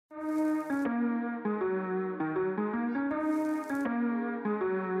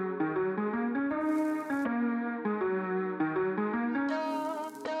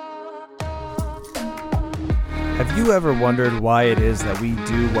Have you ever wondered why it is that we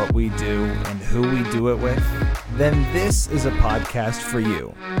do what we do and who we do it with? Then this is a podcast for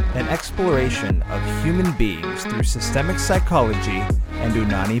you. An exploration of human beings through systemic psychology and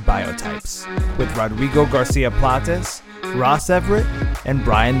Unani biotypes. With Rodrigo Garcia Plates, Ross Everett, and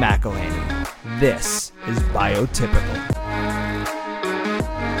Brian McElhaney. This is Biotypical.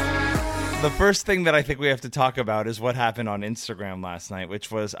 The first thing that I think we have to talk about is what happened on Instagram last night,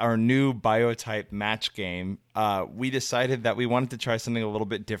 which was our new Biotype match game. We decided that we wanted to try something a little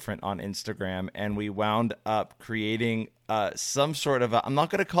bit different on Instagram, and we wound up creating some sort of I'm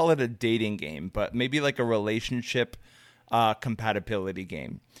not going to call it a dating game, but maybe like a relationship compatibility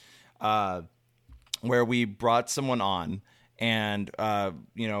game, where we brought someone on. And,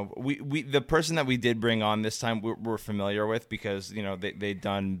 we the person that we did bring on this time, we're familiar with because, they've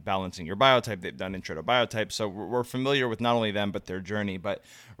done Balancing Your Biotype. They've done Intro to Biotype. So we're familiar with not only them, but their journey. But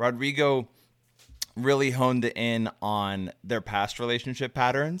Rodrigo really honed in on their past relationship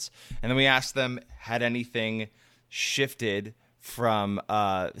patterns. And then we asked them, had anything shifted from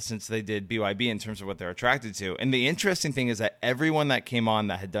since they did BYB in terms of what they're attracted to? And the interesting thing is that everyone that came on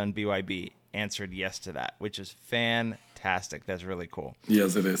that had done BYB answered yes to that, which is fantastic. That's really cool.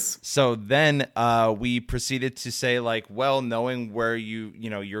 Yes, it is. So then we proceeded to say, knowing where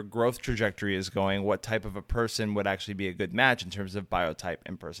your growth trajectory is going, what type of a person would actually be a good match in terms of biotype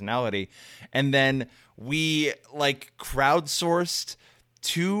and personality. And then we crowdsourced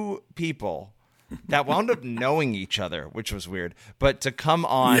two people that wound up knowing each other, which was weird. But to come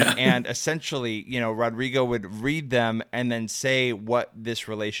on and essentially, Rodrigo would read them and then say what this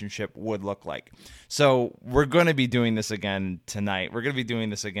relationship would look like. So we're going to be doing this again tonight. We're going to be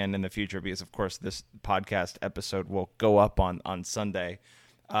doing this again in the future because, of course, this podcast episode will go up on Sunday.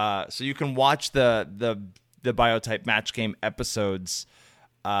 So you can watch the Biotype match game episodes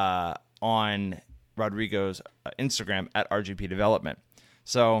on Rodrigo's Instagram at RGP Development.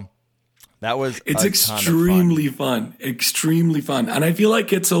 So it's extremely fun, and I feel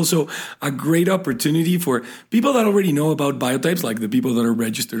like it's also a great opportunity for people that already know about biotypes, like the people that are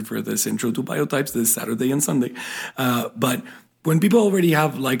registered for this Intro to Biotypes this Saturday and Sunday. But when people already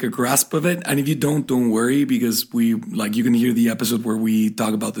have a grasp of it, and if you don't worry, because you can hear the episode where we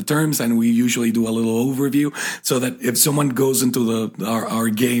talk about the terms, and we usually do a little overview, so that if someone goes into our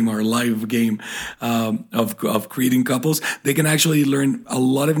live game of creating couples, they can actually learn a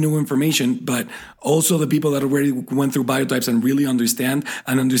lot of new information. But also the people that already went through biotypes and really understand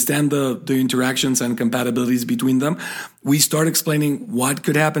the interactions and compatibilities between them, we start explaining what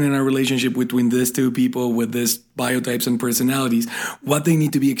could happen in a relationship between these two people with these biotypes and personalities, what they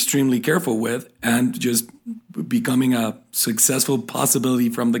need to be extremely careful with, and just becoming a successful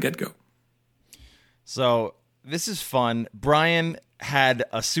possibility from the get-go. So this is fun. Brian had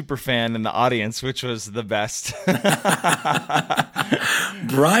a super fan in the audience, which was the best.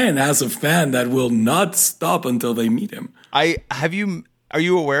 Brian has a fan that will not stop until they meet him. Are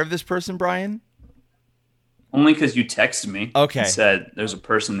you aware of this person, Brian? Only because you texted me. Okay. And said there's a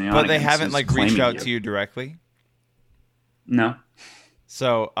person in the audience. But they haven't reached out to you directly? No.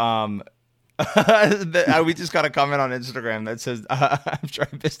 So, we just got a comment on Instagram that says, I'm sure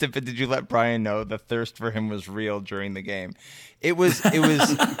I missed it, but did you let Brian know the thirst for him was real during the game? It was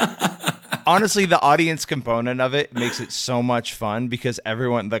honestly, the audience component of it makes it so much fun because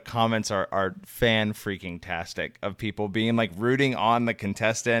the comments are fan freaking tastic of people being rooting on the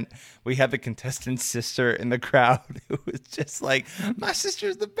contestant. We had the contestant's sister in the crowd who was just my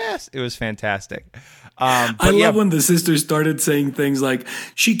sister's the best. It was fantastic. I love when the sister started saying things like,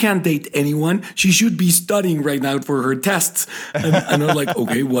 she can't date anyone. She should be studying right now for her tests. And I was like,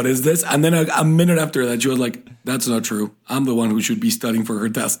 okay, what is this? And then a minute after that, she was like, that's not true. I'm the one who should be studying for her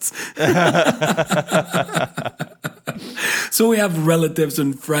tests. So we have relatives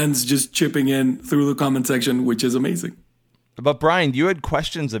and friends just chipping in through the comment section, which is amazing. But Brian, you had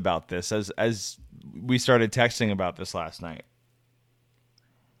questions about this as we started texting about this last night.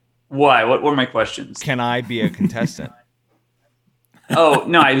 Why? What were my questions? Can I be a contestant? Oh,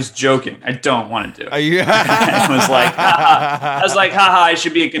 no, I was joking. I don't want to do it. I was like, haha, I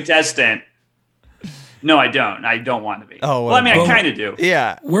should be a contestant. No, I don't. I don't want to be. Oh, well, I mean, I kind of do.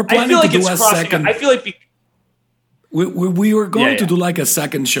 Yeah. We're planning to do a second. I feel like we were going to do a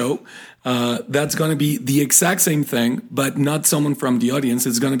second show. That's going to be the exact same thing, but not someone from the audience.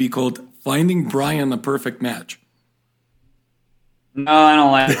 It's going to be called Finding Brian a Perfect Match. No, I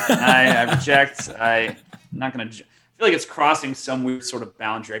don't like it. I reject. I'm not going to. I feel like it's crossing some weird sort of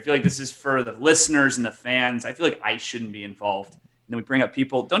boundary. I feel like this is for the listeners and the fans. I feel like I shouldn't be involved. And then we bring up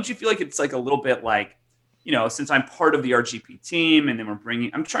people. Don't you feel like it's a little bit since I'm part of the RGP team, and then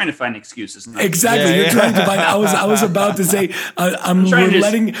I'm trying to find excuses. Exactly. You're trying to find, I was about to say,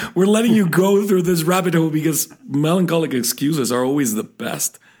 we're letting you go through this rabbit hole because melancholic excuses are always the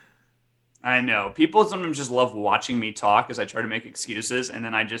best. I know. People sometimes just love watching me talk as I try to make excuses, and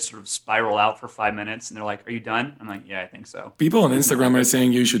then I just sort of spiral out for 5 minutes, and they're like, "Are you done?" I'm like, "Yeah, I think so." People on Instagram are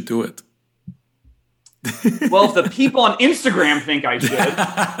saying you should do it. Well, if the people on Instagram think I should.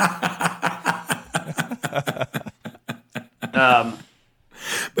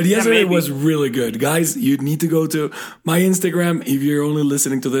 But yesterday was really good. Guys, you need to go to my Instagram. If you're only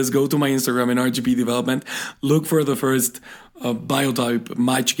listening to this, go to my Instagram in RGP Development. Look for the first Biotype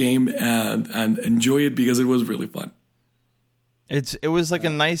match game and enjoy it because it was really fun. It was like a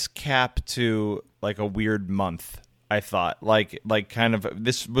nice cap to like a weird month, I thought. Like kind of,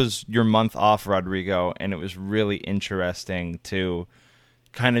 this was your month off, Rodrigo, and it was really interesting to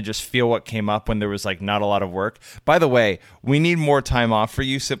kind of just feel what came up when there was like not a lot of work. By the way, we need more time off for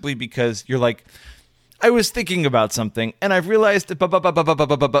you simply because you're like, I was thinking about something and I've realized,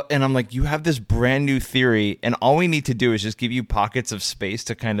 and I'm like, you have this brand new theory and all we need to do is just give you pockets of space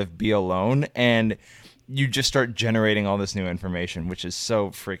to kind of be alone, and you just start generating all this new information, which is so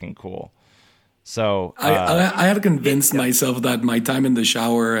freaking cool. So I had to convince myself that my time in the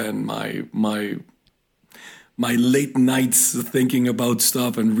shower and my late nights thinking about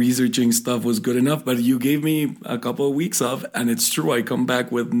stuff and researching stuff was good enough, but you gave me a couple of weeks off, and it's true. I come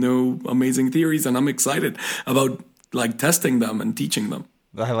back with new amazing theories, and I'm excited about like testing them and teaching them.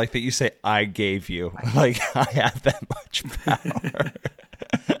 I like that you say I gave you. Like I have that much power.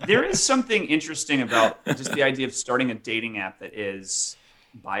 There is something interesting about just the idea of starting a dating app that is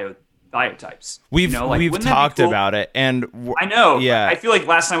biotypes. We've talked about it, and I know. Yeah, I feel like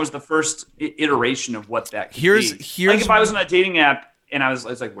last night was the first iteration of what that could be. Here's like if I was on a dating app and I was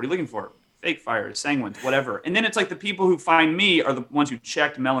like, "What are you looking for?" Fake fires, sanguines, whatever. And then it's like the people who find me are the ones who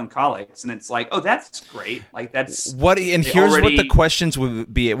checked melancholics, and it's like, oh, that's great. Like that's what. And here's what the questions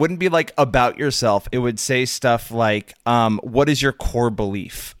would be. It wouldn't be like about yourself. It would say stuff like, what is your core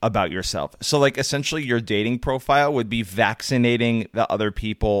belief about yourself? So like essentially your dating profile would be vaccinating the other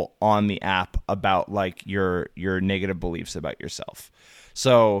people on the app about like your negative beliefs about yourself.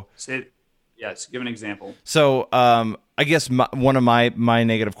 So yes, give an example. So I guess one of my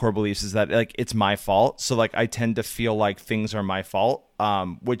negative core beliefs is that like it's my fault. So like I tend to feel like things are my fault,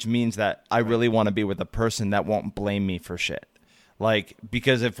 which means that I really want to be with a person that won't blame me for shit. Like,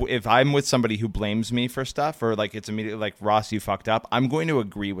 because if I'm with somebody who blames me for stuff, or like it's immediately like, Ross, you fucked up, I'm going to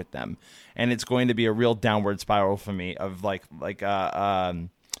agree with them, and it's going to be a real downward spiral for me of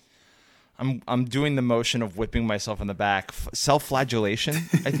I'm doing the motion of whipping myself in the back. Self-flagellation,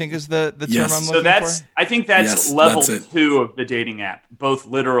 I think, is the term yes. I'm looking for. I think that's level 2 of the dating app, both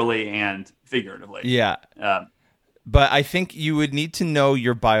literally and figuratively. Yeah. But I think you would need to know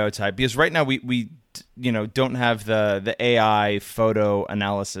your biotype, because right now we don't have the AI photo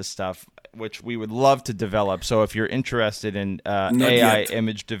analysis stuff, which we would love to develop. So if you're interested in AI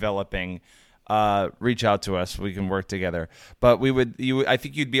image developing, reach out to us. We can work together. But I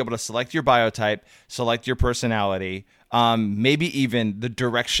think you'd be able to select your biotype, select your personality, maybe even the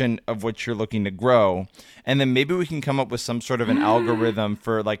direction of which you're looking to grow, and then maybe we can come up with some sort of an algorithm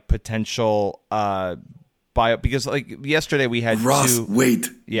for like potential because like yesterday we had Ross, wait,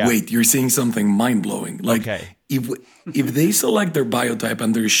 you're saying something mind-blowing. Like, okay. If they select their biotype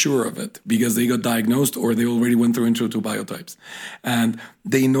and they're sure of it because they got diagnosed or they already went through intro to biotypes, and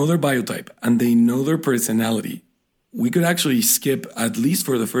they know their biotype and they know their personality, we could actually skip, at least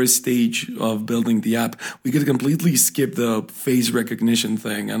for the first stage of building the app, we could completely skip the face recognition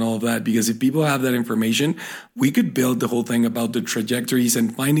thing and all of that, because if people have that information, we could build the whole thing about the trajectories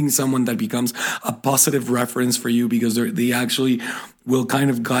and finding someone that becomes a positive reference for you, because they actually will kind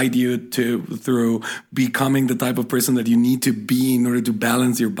of guide you through becoming the type of person that you need to be in order to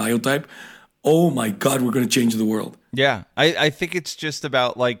balance your biotype. Oh my God, we're going to change the world. Yeah, I think it's just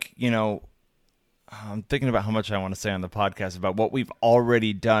about like, I'm thinking about how much I want to say on the podcast about what we've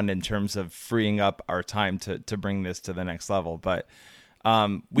already done in terms of freeing up our time to bring this to the next level. But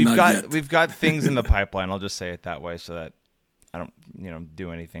we've got things in the pipeline. I'll just say it that way so that I don't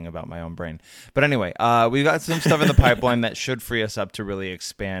do anything about my own brain. But anyway, we've got some stuff in the pipeline that should free us up to really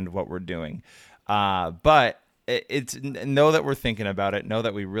expand what we're doing. But it's know that we're thinking about it. Know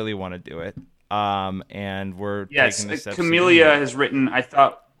that we really want to do it. And we're taking the steps. Camellia has written, I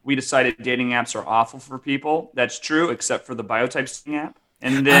thought we decided dating apps are awful for people. That's true, except for the Biotypes app.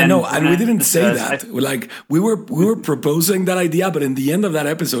 And then I know, and we didn't say that. We were proposing that idea, but in the end of that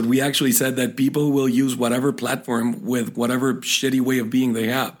episode, we actually said that people will use whatever platform with whatever shitty way of being they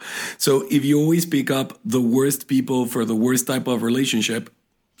have. So if you always pick up the worst people for the worst type of relationship,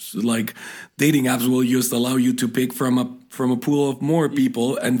 like dating apps will just allow you to pick from a pool of more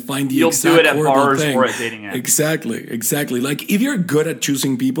people and find the exact horrible thing. You'll do it at bars or at dating apps. Exactly. Like if you're good at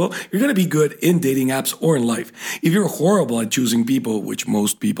choosing people, you're going to be good in dating apps or in life. If you're horrible at choosing people, which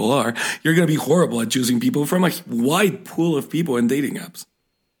most people are, you're going to be horrible at choosing people from a wide pool of people in dating apps.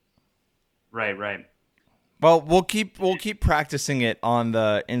 Right. Well, we'll keep practicing it on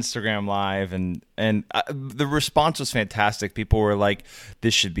the Instagram Live, and the response was fantastic. People were like,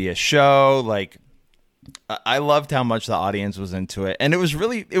 "This should be a show." Like, I loved how much the audience was into it, and it was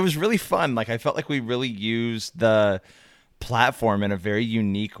really fun. Like, I felt like we really used the platform in a very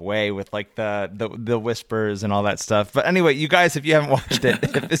unique way with like the whispers and all that stuff. But anyway, you guys, if you haven't watched it,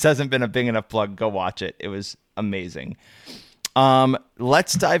 if this hasn't been a big enough plug, go watch it. It was amazing.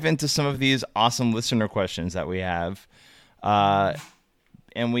 Let's dive into some of these awesome listener questions that we have.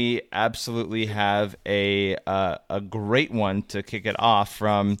 And we absolutely have a great one to kick it off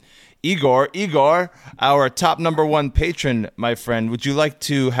from Igor. Igor, our top number one patron, my friend, would you like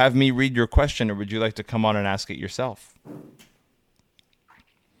to have me read your question, or would you like to come on and ask it yourself?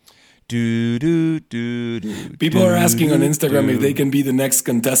 People are asking on Instagram if they can be the next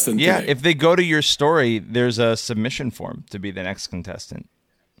contestant. Yeah, today. if they go to your story, there's a submission form to be the next contestant.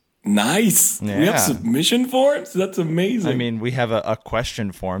 Nice. Yeah. We have submission forms? That's amazing. I mean, we have a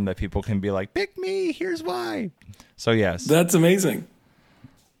question form that people can be like, pick me, here's why. So, yes. That's amazing.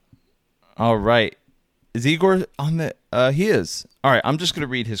 All right. Is Igor on the... he is. All right, I'm just going to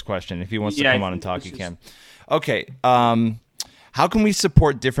read his question. If he wants to come on and talk, he can. Okay. How can we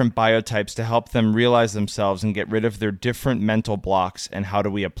support different biotypes to help them realize themselves and get rid of their different mental blocks, and how do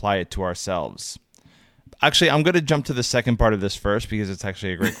we apply it to ourselves? Actually, I'm going to jump to the second part of this first because it's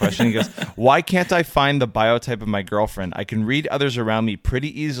actually a great question. He goes, why can't I find the biotype of my girlfriend? I can read others around me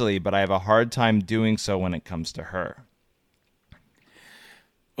pretty easily, but I have a hard time doing so when it comes to her.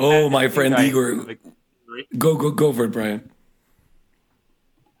 Oh, my friend Igor. Go for it, Brian.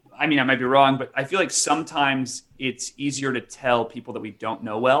 I mean, I might be wrong, but I feel like sometimes it's easier to tell people that we don't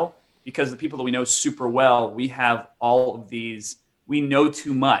know well, because the people that we know super well, we have all of these, we know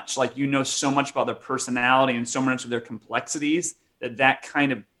too much. Like, you know so much about their personality and so much of their complexities that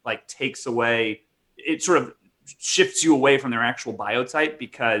kind of like takes away, it sort of shifts you away from their actual biotype,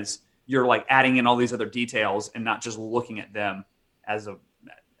 because you're like adding in all these other details and not just looking at them as a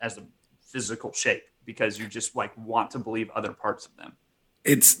physical shape, because you just like want to believe other parts of them.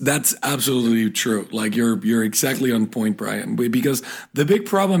 That's absolutely true. Like you're exactly on point, Brian, because the big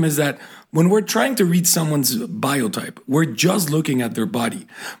problem is that when we're trying to read someone's biotype, we're just looking at their body.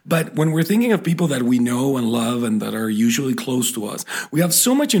 But when we're thinking of people that we know and love and that are usually close to us, we have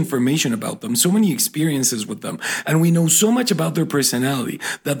so much information about them, so many experiences with them, and we know so much about their personality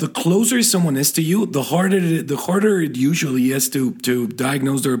that the closer someone is to you, the harder it usually is to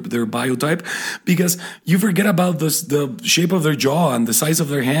diagnose their biotype, because you forget about the shape of their jaw and the size of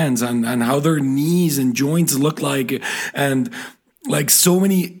their hands and how their knees and joints look like, and like so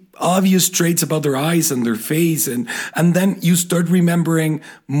many obvious traits about their eyes and their face, and then you start remembering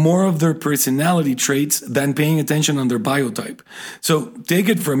more of their personality traits than paying attention on their biotype. So take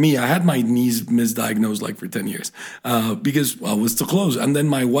it from me, I had my knees misdiagnosed like for 10 years because I was too close, and then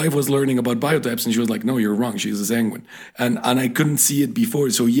my wife was learning about biotypes and she was like, no, you're wrong, she's a sanguine, and I couldn't see it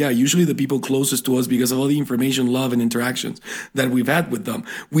before. So yeah, usually the people closest to us, because of all the information, love, and interactions that we've had with them,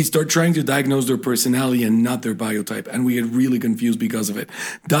 we start trying to diagnose their personality and not their biotype, and we get really confused because of it.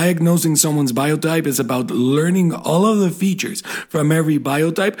 Diagnosing someone's biotype is about learning all of the features from every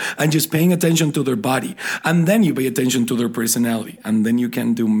biotype and just paying attention to their body. And then you pay attention to their personality. And then you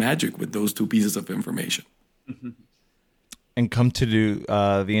can do magic with those two pieces of information. And come to do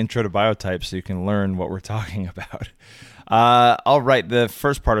the intro to biotypes so you can learn what we're talking about. All right. The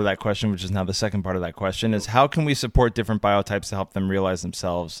first part of that question, which is now the second part of that question, is how can we support different biotypes to help them realize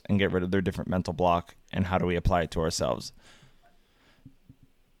themselves and get rid of their different mental block? And how do we apply it to ourselves?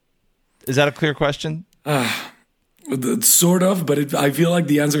 Is that a clear question? Sort of, but I feel like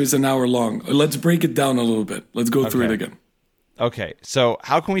the answer is an hour long. Let's break it down a little bit. Let's go through it again. Okay, so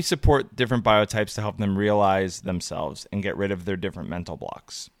how can we support different biotypes to help them realize themselves and get rid of their different mental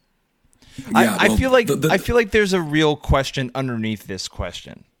blocks? Yeah, I feel like there's a real question underneath this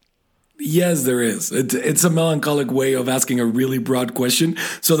question. Yes, there is. It's a melancholic way of asking a really broad question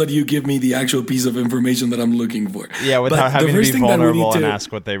so that you give me the actual piece of information that I'm looking for. Yeah, without having to be vulnerable and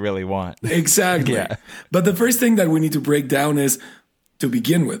ask what they really want. Exactly. Yeah. But the first thing that we need to break down is to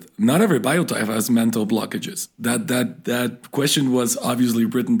begin with, not every biotype has mental blockages. That question was obviously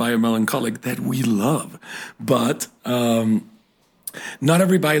written by a melancholic that we love, but not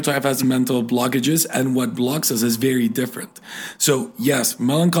every biotype has mental blockages, and what blocks us is very different. So yes,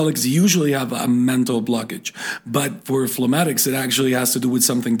 melancholics usually have a mental blockage, but for phlegmatics, it actually has to do with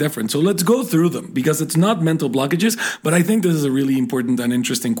something different. So let's go through them, because it's not mental blockages, but I think this is a really important and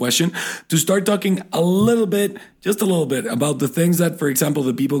interesting question to start talking a little bit, just a little bit, about the things that, for example,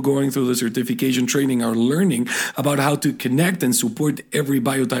 the people going through the certification training are learning about how to connect and support every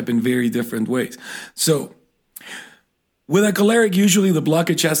biotype in very different ways. So with a choleric, usually the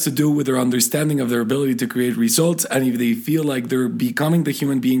blockage has to do with their understanding of their ability to create results and if they feel like they're becoming the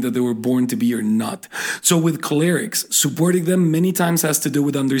human being that they were born to be or not. So with cholerics, supporting them many times has to do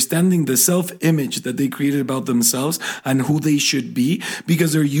with understanding the self-image that they created about themselves and who they should be,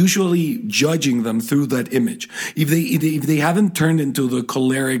 because they're usually judging them through that image. If they haven't turned into the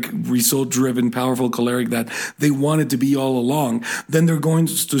choleric, result-driven, powerful choleric that they wanted to be all along, then they're going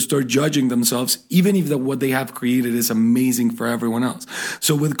to start judging themselves, even if what they have created is amazing for everyone else.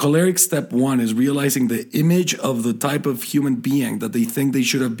 So with choleric, step one is realizing the image of the type of human being that they think they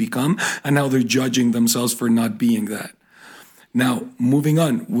should have become and how they're judging themselves for not being that. Now, moving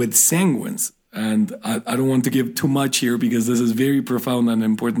on with sanguines, and I don't want to give too much here because this is very profound and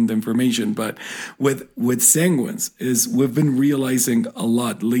important information, but with sanguines is we've been realizing a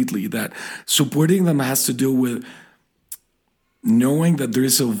lot lately that supporting them has to do with knowing that there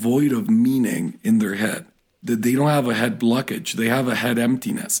is a void of meaning in their head. That they don't have a head blockage, they have a head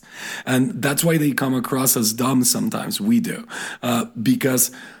emptiness. And that's why they come across as dumb sometimes, we do,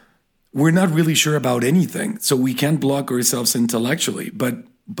 because we're not really sure about anything. So we can't block ourselves intellectually, but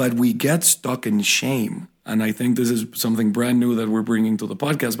we get stuck in shame. And I think this is something brand new that we're bringing to the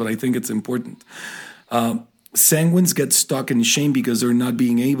podcast, but I think it's important. Sanguines get stuck in shame because they're not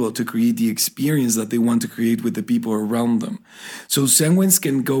being able to create the experience that they want to create with the people around them. So sanguines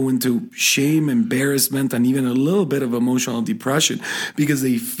can go into shame, embarrassment, and even a little bit of emotional depression because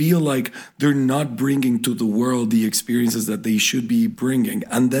they feel like they're not bringing to the world the experiences that they should be bringing.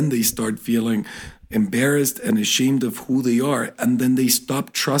 And then they start feeling embarrassed and ashamed of who they are, and then they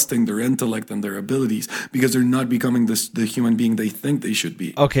stop trusting their intellect and their abilities because they're not becoming the human being they think they should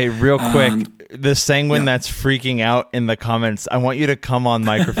be. Okay, real quick, the sanguine that's freaking out in the comments, I want you to come on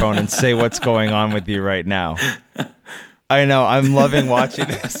microphone and say what's going on with you right now. I know, I'm loving watching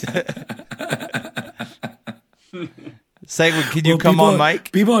this. Sanguine, can you come on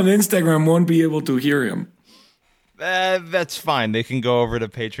mic? People on Instagram won't be able to hear him. That's fine. They can go over to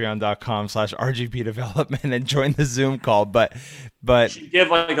patreon.com/RGP development and join the Zoom call. But give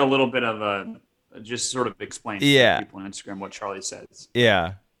like a little bit of a just sort of explain to people on Instagram what Charlie says.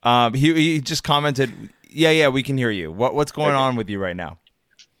 Yeah. He just commented, yeah, we can hear you. What's going on with you right now?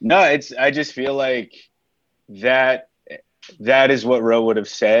 No, I just feel like that is what Ro would have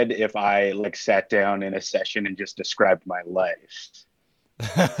said if I like sat down in a session and just described my life.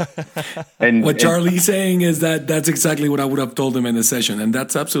 And what Charlie's saying is that's exactly what I would have told him in a session, and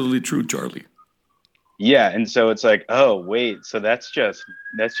that's absolutely true, Charlie. Yeah, and so it's like, oh wait, so that's just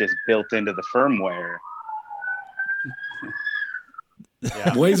built into the firmware.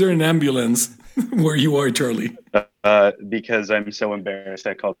 Yeah. Why is there an ambulance where you are, Charlie? Because I'm so embarrassed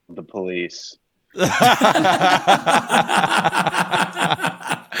I called the police. We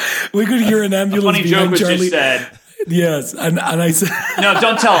could hear an ambulance. A funny joke was Charlie. Just said. Yes, and I said... No,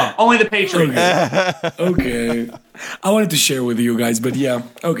 don't tell him. Only the Patreon. Okay. I wanted to share with you guys, but yeah,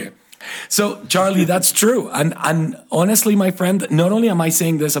 okay. So, Charlie, that's true. And honestly, my friend, not only am I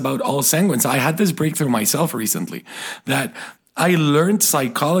saying this about all sanguines, I had this breakthrough myself recently, that I learned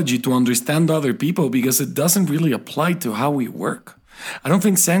psychology to understand other people because it doesn't really apply to how we work. I don't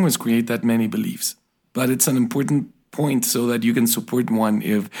think sanguines create that many beliefs, but it's an important point so that you can support one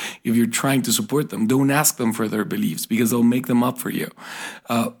if you're trying to support them. Don't ask them for their beliefs because they'll make them up for you.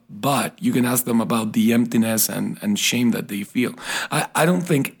 But you can ask them about the emptiness and shame that they feel. I don't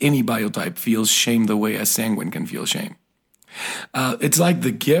think any biotype feels shame the way a sanguine can feel shame. It's like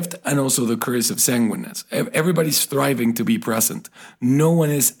the gift and also the curse of sanguineness. Everybody's thriving to be present. No one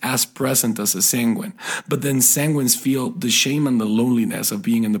is as present as a sanguine. But then sanguines feel the shame and the loneliness of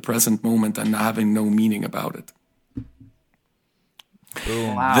being in the present moment and having no meaning about it.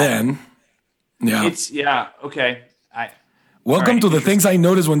 Wow. Then, okay. Welcome to the things I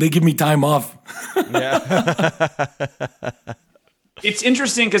notice when they give me time off. Yeah. It's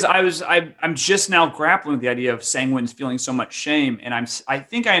interesting because I'm just now grappling with the idea of sanguines feeling so much shame, and I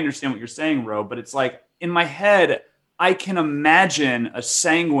think I understand what you're saying, Ro, but it's like in my head I can imagine a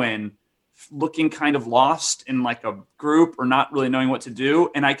sanguine looking kind of lost in like a group or not really knowing what to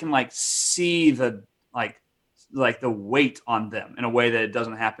do, and I can like see the like the weight on them in a way that it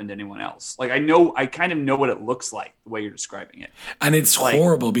doesn't happen to anyone else. Like I kind of know what it looks like the way you're describing it. And it's like,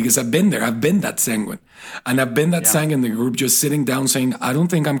 horrible because I've been there. I've been that sanguine. And I've been that sanguine in the group, just sitting down saying, I don't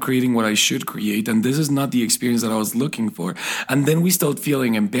think I'm creating what I should create. And this is not the experience that I was looking for. And then we start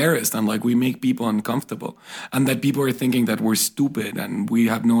feeling embarrassed and like we make people uncomfortable. And that people are thinking that we're stupid and we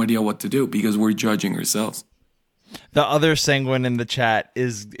have no idea what to do because we're judging ourselves. The other sanguine in the chat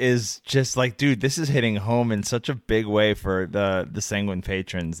is just like, dude, this is hitting home in such a big way for the sanguine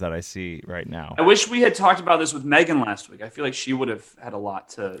patrons that I see right now. I wish we had talked about this with Megan last week. I feel like she would have had a lot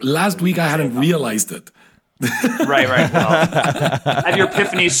to. Last week I hadn't realized it. Right. Well, have your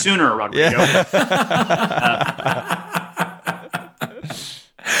epiphany sooner, Rodrigo. Yeah.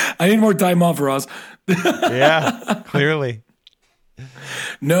 I need more time off, Ross. Yeah, clearly.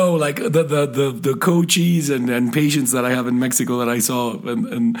 No, like the coaches and patients that I have in Mexico that I saw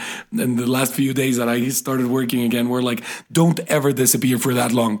and the last few days that I started working again were like, don't ever disappear for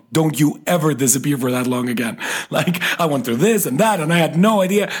that long. Don't you ever disappear for that long again. Like I went through this and that and I had no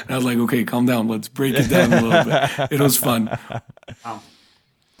idea. And I was like, okay, calm down. Let's break it down a little bit. It was fun.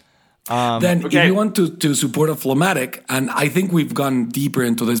 If you want to support a phlegmatic, and I think we've gone deeper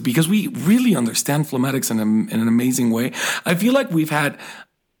into this because we really understand phlegmatics in an amazing way. I feel like we've had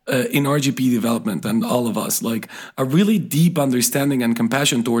in RGP development and all of us like a really deep understanding and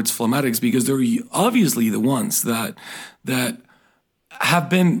compassion towards phlegmatics because they're obviously the ones that have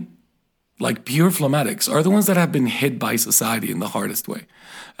been like pure phlegmatics are the ones that have been hit by society in the hardest way,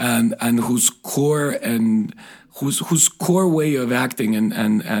 and whose core way of acting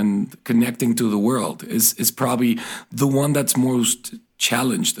and connecting to the world is probably the one that's most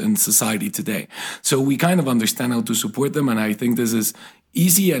challenged in society today. So we kind of understand how to support them, and I think this is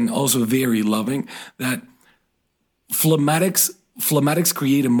easy and also very loving that phlegmatics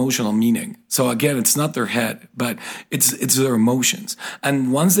create emotional meaning. So again, it's not their head, but it's their emotions.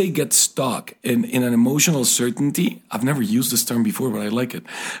 And once they get stuck in an emotional certainty, I've never used this term before, but I like it.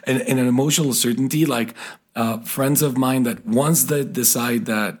 In an emotional certainty, like friends of mine that once they decide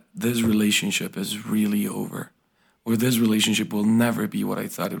that this relationship is really over, or this relationship will never be what I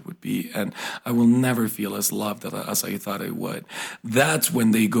thought it would be, and I will never feel as loved as I thought I would. That's when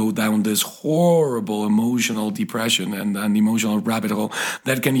they go down this horrible emotional depression and an emotional rabbit hole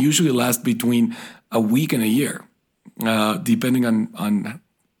that can usually last between a week and a year, depending on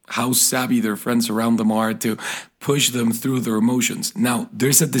how savvy their friends around them are to push them through their emotions. Now,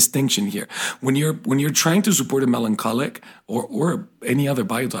 there's a distinction here. When you're trying to support a melancholic or any other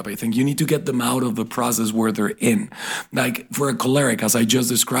biotype, I think you need to get them out of the process where they're in. Like for a choleric, as I just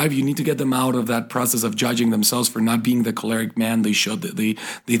described, you need to get them out of that process of judging themselves for not being the choleric man they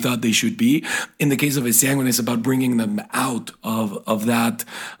thought they should be. In the case of a sanguine, it's about bringing them out of that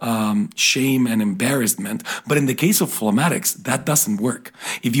shame and embarrassment. But in the case of phlegmatics, that doesn't work.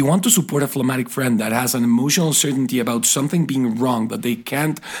 If you want to support a phlegmatic friend that has an emotional certainty about something being wrong that they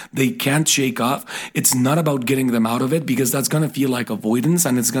can't shake off, it's not about getting them out of it because that's going to feel like avoidance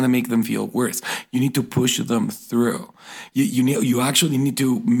and it's going to make them feel worse. You need to push them through. You actually need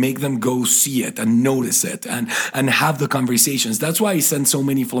to make them go see it and notice it and have the conversations. That's why I send so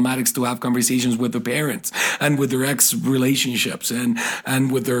many phlegmatics to have conversations with their parents and with their ex relationships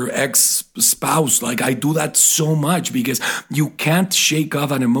and with their ex spouse. Like I do that so much because you can't shake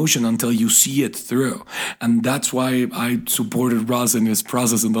off an emotion until you see it through. And that's why I supported Ross in his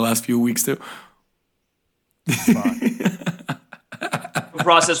process in the last few weeks too. What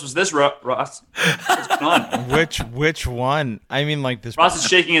process was this, Ross? What's going on? Which one? I mean, like this. Ross is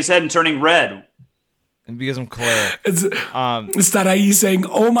shaking his head and turning red. And because I'm clear. It's Sarai saying,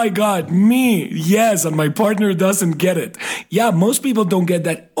 oh my God, me, yes, and my partner doesn't get it. Yeah, most people don't get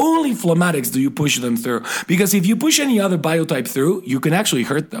that. Only phlegmatics do you push them through. Because if you push any other biotype through, you can actually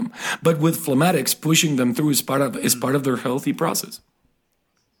hurt them. But with phlegmatics, pushing them through is part of their healthy process.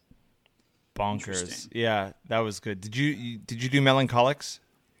 Bonkers. Yeah, that was good. Did you do melancholics?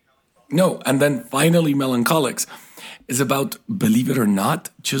 No, and then finally melancholics is about, believe it or not,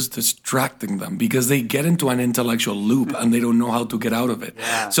 just distracting them because they get into an intellectual loop and they don't know how to get out of it.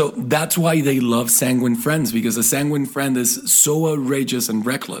 Yeah. So that's why they love sanguine friends, because a sanguine friend is so outrageous and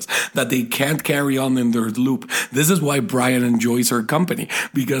reckless that they can't carry on in their loop. This is why Brian enjoys her company,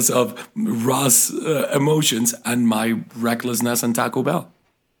 because of Ross' emotions and my recklessness and Taco Bell.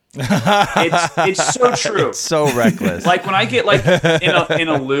 It's so true. It's so reckless. Like when I get like in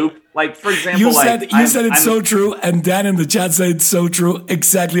a loop, like for example, you said it's so true, and Dan in the chat said it's so true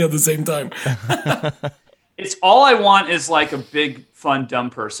exactly at the same time. It's all I want is like a big, fun, dumb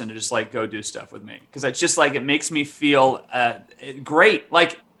person to just like go do stuff with me. Because it's just like, it makes me feel great.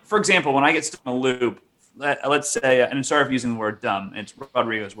 Like, for example, when I get stuck in a loop, let's say, and I'm sorry for using the word dumb, it's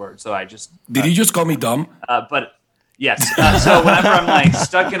Rodrigo's word. So I just. Did you just call me dumb? But yes. So whenever I'm like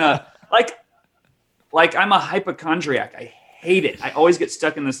stuck in a, like I'm a hypochondriac. I hate it. I always get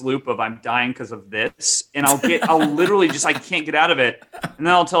stuck in this loop of I'm dying because of this. And I'll literally just, I can't get out of it. And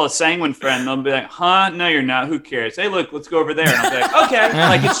then I'll tell a sanguine friend and they'll be like, huh? No, you're not. Who cares? Hey, look, let's go over there. And I'll be like, okay.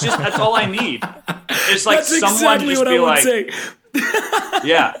 Like, it's just, that's all I need. It's like That's someone exactly just what be I would like, say.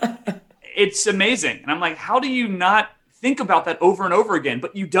 yeah, it's amazing. And I'm like, how do you not think about that over and over again?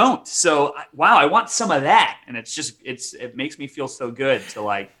 But you don't. So, wow, I want some of that. And it's just, it makes me feel so good to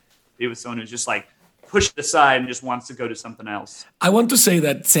like be with someone who's just like, push it aside and just wants to go to something else. I want to say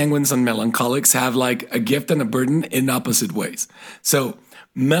that sanguines and melancholics have like a gift and a burden in opposite ways. So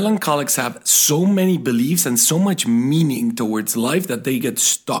melancholics have so many beliefs and so much meaning towards life that they get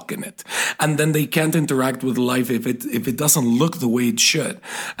stuck in it. And then they can't interact with life if it doesn't look the way it should.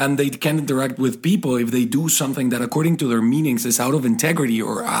 And they can't interact with people if they do something that according to their meanings is out of integrity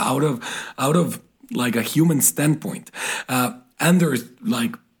or out of like a human standpoint. And there's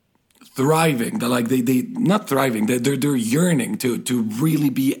like thriving, they not thriving, they're yearning to really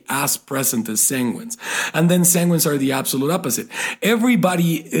be as present as sanguines. And then sanguines are the absolute opposite.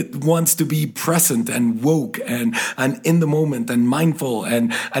 Everybody wants to be present and woke and in the moment and mindful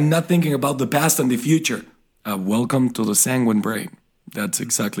and not thinking about the past and the future. Welcome to the sanguine brain. That's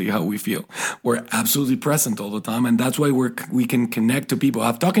exactly how we feel. We're absolutely present all the time, and that's why we can connect to people.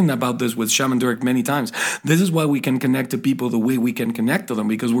 I've talked about this with Shaman Durek many times. This is why we can connect to people the way we can connect to them,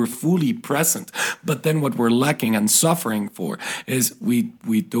 because we're fully present. But then what we're lacking and suffering for is we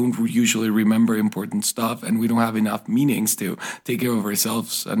don't usually remember important stuff, and we don't have enough meanings to take care of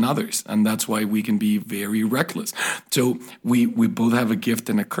ourselves and others, and that's why we can be very reckless. So we both have a gift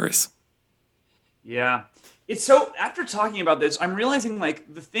and a curse. Yeah. It's so, after talking about this, I'm realizing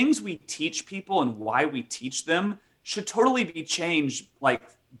like the things we teach people and why we teach them should totally be changed, like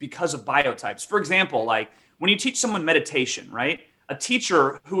because of biotypes. For example, like when you teach someone meditation, right? A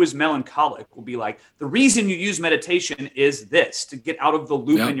teacher who is melancholic will be like, the reason you use meditation is this, to get out of the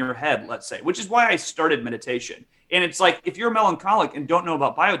loop in your head, let's say, which is why I started meditation. And it's like, if you're melancholic and don't know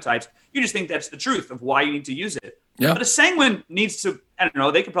about biotypes, you just think that's the truth of why you need to use it. Yeah. But a sanguine needs to, I don't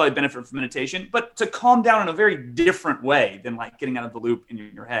know, they could probably benefit from meditation, but to calm down in a very different way than like getting out of the loop in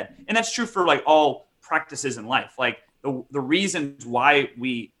your head. And that's true for like all practices in life. Like the reasons why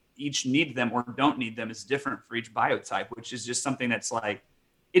we each need them or don't need them is different for each biotype, which is just something that's like,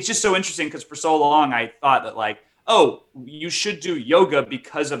 it's just so interesting because for so long I thought that like, oh, you should do yoga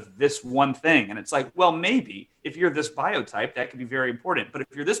because of this one thing. And it's like, well, maybe if you're this biotype, that could be very important. But if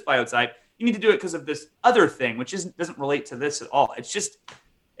you're this biotype, you need to do it because of this other thing, which doesn't relate to this at all. It's just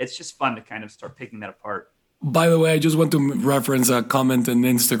fun to kind of start picking that apart. By the way, I just want to reference a comment on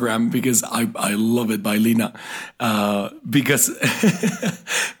Instagram because I love it by Lena. Because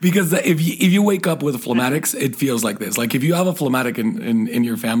if you wake up with phlegmatics, it feels like this. Like if you have a phlegmatic in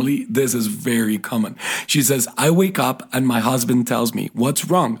your family, this is very common. She says, I wake up and my husband tells me, what's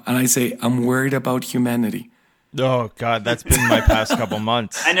wrong? And I say, I'm worried about humanity. Oh God, that's been my past couple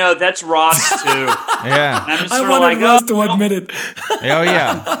months. I know, that's Ross too. Yeah, I'm just I sort wanted of like, Ross to admit it. Oh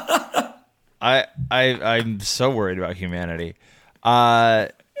yeah. I'm so worried about humanity.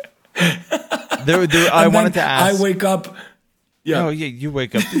 I wanted to ask. I wake up. Yeah. Oh yeah, you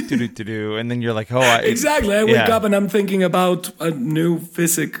wake up, and then you're like, exactly. I wake up and I'm thinking about a new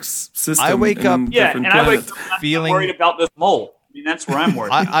physics system. I wake up, I wake up feeling worried about this mole. I mean, that's where I'm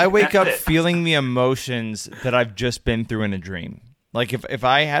worried. I wake up feeling the emotions that I've just been through in a dream. Like if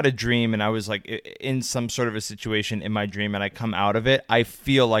I had a dream and I was like in some sort of a situation in my dream and I come out of it, I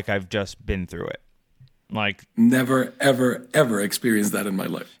feel like I've just been through it. Like never, ever, ever experienced that in my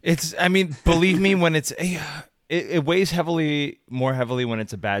life. Believe me, when it weighs more heavily when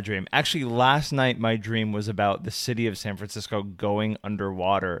it's a bad dream. Actually, last night my dream was about the city of San Francisco going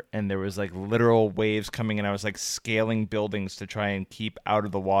underwater, and there was like literal waves coming, and I was like scaling buildings to try and keep out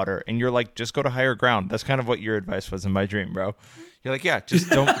of the water. And you're like, just go to higher ground. That's kind of what your advice was in my dream, bro. You're like, yeah, just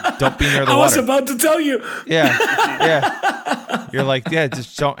don't be near the water. I was about to tell you. Yeah. You're like, yeah,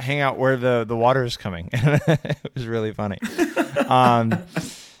 just don't hang out where the water is coming. It was really funny.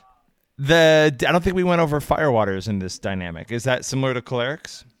 I don't think we went over firewaters in this dynamic. Is that similar to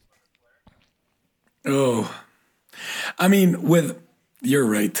cholerics? Oh, I mean, you're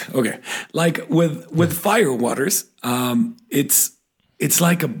right. Okay, like with firewaters, it's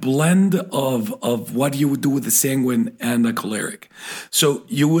like a blend of what you would do with a sanguine and a choleric. So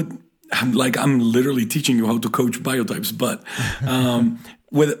you would I'm literally teaching you how to coach biotypes, but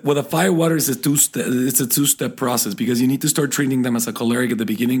with a fire water, it's a two-step process, because you need to start treating them as a choleric at the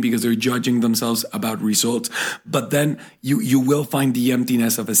beginning because they're judging themselves about results. But then you will find the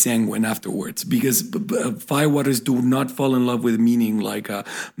emptiness of a sanguine afterwards, because fire waters do not fall in love with meaning like a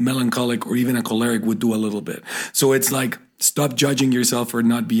melancholic or even a choleric would do a little bit. So it's like, stop judging yourself for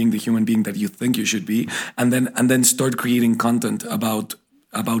not being the human being that you think you should be, and then start creating content about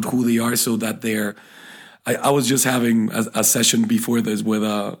who they are, so that they're. I was just having a session before this with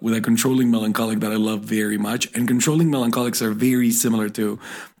a controlling melancholic that I love very much, and controlling melancholics are very similar to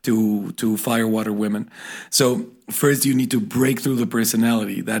fire water women. So first you need to break through the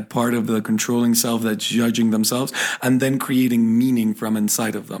personality, that part of the controlling self that's judging themselves, and then creating meaning from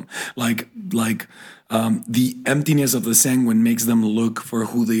inside of them, like the emptiness of the sanguine makes them look for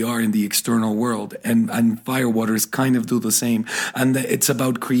who they are in the external world, and fire waters kind of do the same. And it's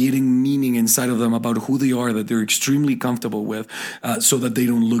about creating meaning inside of them about who they are, that they're extremely comfortable with, so that they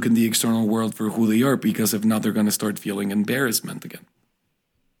don't look in the external world for who they are, because if not, they're going to start feeling embarrassment again.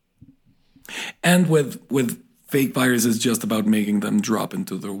 And with fake fires, is just about making them drop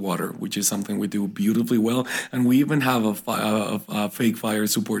into the water, which is something we do beautifully well. And we even have a fake fire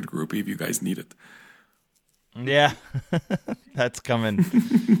support group if you guys need it. Yeah, that's coming.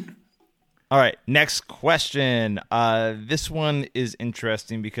 All right, next question. This one is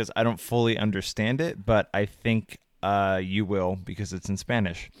interesting because I don't fully understand it, but I think you will, because it's in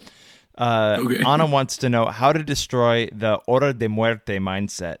Spanish. Okay. Ana wants to know how to destroy the hora de muerte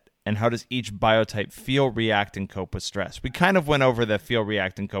mindset, and how does each biotype feel, react, and cope with stress. We kind of went over the feel,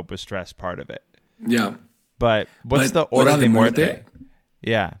 react, and cope with stress part of it. Yeah. But what's the hora de muerte?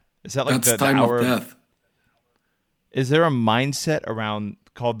 Yeah. Is that like that's the time hour of death? Is there a mindset around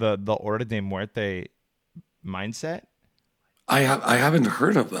called the hora de muerte mindset? I haven't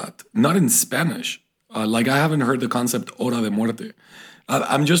heard of that. Not in Spanish. I haven't heard the concept hora de muerte.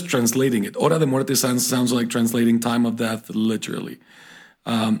 I'm just translating it. Hora de muerte sounds like translating time of death literally.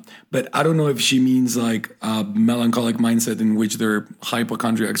 But I don't know if she means like a melancholic mindset in which they're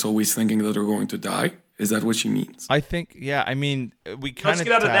hypochondriacs, always thinking that they're going to die. Is that what she means? I think, yeah. I mean, we kind of let's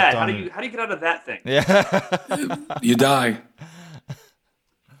get out of that. How do you get out of that thing? Yeah, you die.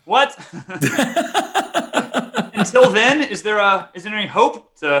 What? Until then, is there any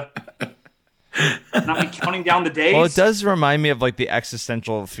hope to not be counting down the days? Well, it does remind me of like the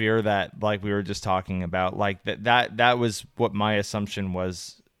existential fear that like we were just talking about. Like that was what my assumption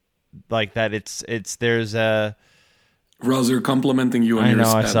was. Like that there's a. Roser complimenting you on your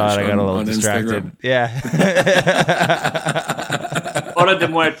Spanish. I saw it. I got a little distracted. Instagram. Yeah. Hora de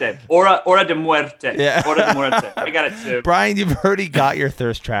muerte. Hora de muerte. Yeah. Hora de muerte. I got it too. Brian, you've already got your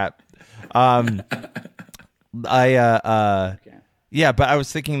thirst trap. Yeah, but I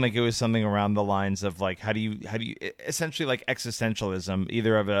was thinking like it was something around the lines of like how do you essentially like existentialism,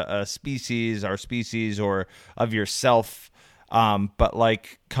 either of a species, our species, or of yourself. But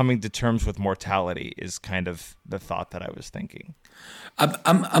like coming to terms with mortality is kind of the thought that I was thinking.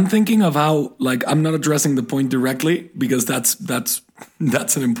 I'm thinking of how, like, I'm not addressing the point directly because that's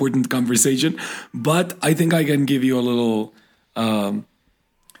an important conversation, but I think I can give you a little, like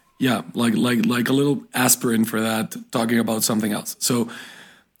a little aspirin for that, talking about something else. So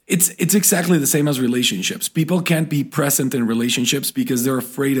it's exactly the same as relationships. People can't be present in relationships because they're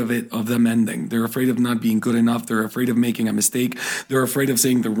afraid of them ending. They're afraid of not being good enough. They're afraid of making a mistake. They're afraid of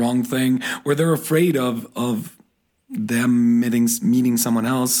saying the wrong thing, or they're afraid of them meeting someone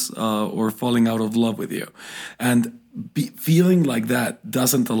else or falling out of love with you. And feeling like that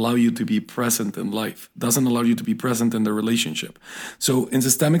doesn't allow you to be present in life, doesn't allow you to be present in the relationship. So in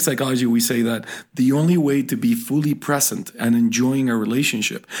systemic psychology, we say that the only way to be fully present and enjoying a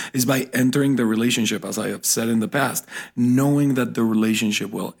relationship is by entering the relationship, as I have said in the past, knowing that the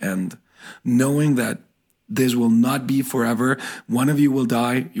relationship will end, knowing that this will not be forever. One of you will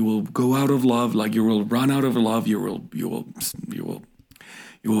die. You will go out of love, like you will run out of love. You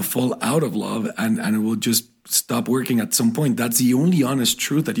will fall out of love, and it will just stop working at some point. That's the only honest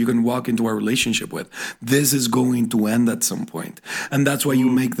truth that you can walk into a relationship with. This is going to end at some point. And that's why you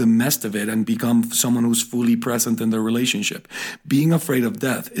make the best of it and become someone who's fully present in the relationship. Being afraid of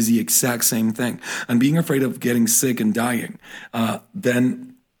death is the exact same thing. And being afraid of getting sick and dying, then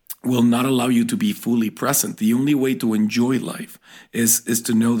will not allow you to be fully present. The only way to enjoy life is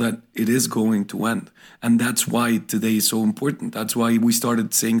to know that it is going to end. And that's why today is so important. That's why we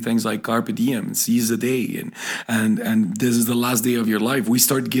started saying things like carpe diem, seize the day, and this is the last day of your life. We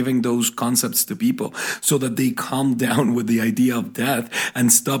start giving those concepts to people so that they calm down with the idea of death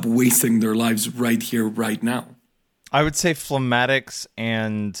and stop wasting their lives right here, right now. I would say phlegmatics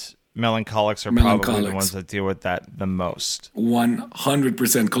and Melancholics are probably the ones that deal with that the most. 100%.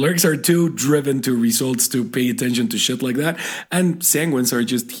 Cholerics are too driven to results to pay attention to shit like that. And sanguines are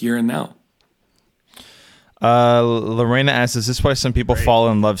just here and now. Lorena asks, is this why some people fall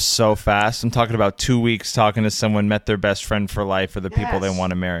in love so fast? I'm talking about 2 weeks talking to someone, met their best friend for life, or the people they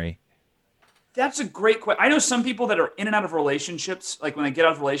want to marry. That's a great question. I know some people that are in and out of relationships. Like when they get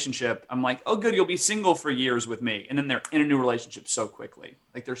out of a relationship, I'm like, oh, good, you'll be single for years with me. And then they're in a new relationship so quickly.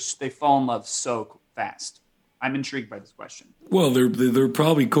 Like they fall in love so fast. I'm intrigued by this question. Well, they're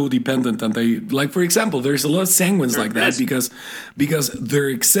probably codependent, and they, like, for example, there's a lot of sanguines like that because their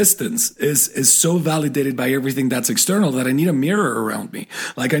existence is so validated by everything that's external that I need a mirror around me.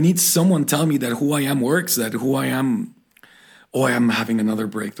 Like I need someone tell me that who I am works, that who I am. Oh, I am having another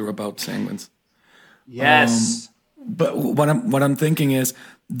breakthrough about sanguines. Yes. But what I'm thinking is,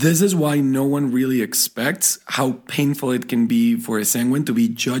 this is why no one really expects how painful it can be for a sanguine to be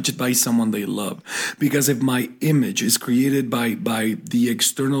judged by someone they love. Because if my image is created by the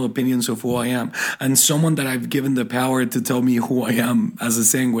external opinions of who I am, and someone that I've given the power to tell me who I am as a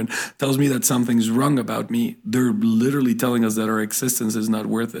sanguine tells me that something's wrong about me, they're literally telling us that our existence is not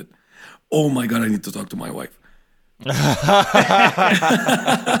worth it. Oh my God, I need to talk to my wife. Do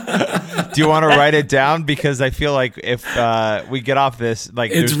you want to write it down? Because I feel like if we get off this, like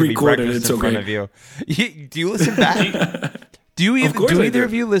it's recorded, it's in front okay. of you. Do you listen back? Do either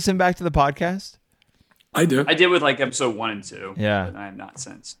of you listen back to the podcast? I do. I did with like episode 1 and 2. Yeah, but I have not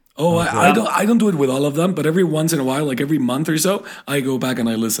since. Oh, I don't do it with all of them, but every once in a while, like every month or so, I go back and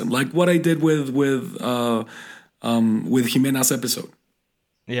I listen. Like what I did with Jimena's episode.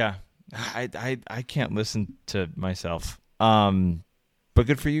 Yeah. I can't listen to myself. But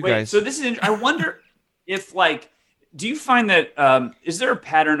good for you guys. So this is. I wonder if do you find that is there a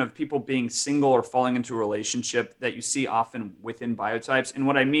pattern of people being single or falling into a relationship that you see often within biotypes? And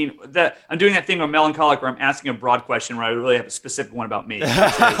what I mean that I'm doing that thing of melancholic where I'm asking a broad question where I really have a specific one about me. Which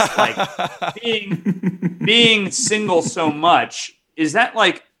is, like being single so much, is that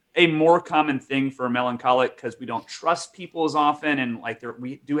like a more common thing for a melancholic because we don't trust people as often, and like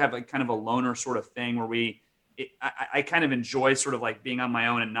we do have like kind of a loner sort of thing where I kind of enjoy sort of like being on my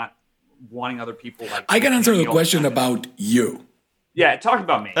own and not wanting other people. Like I can answer the question about you. Yeah, talk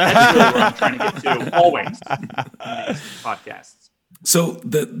about me. That's really where I'm trying to get to always in these podcasts. So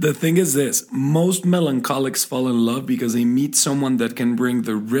the thing is this, most melancholics fall in love because they meet someone that can bring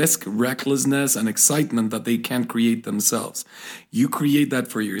the risk, recklessness, and excitement that they can't create themselves. You create that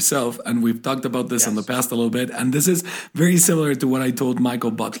for yourself, and we've talked about this in the past a little bit, and this is very similar to what I told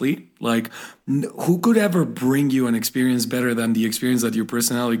Michael Buckley. Like, who could ever bring you an experience better than the experience that your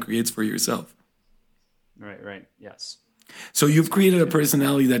personality creates for yourself? Right, yes. So you've created a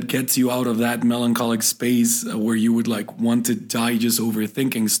personality that gets you out of that melancholic space where you would like want to die just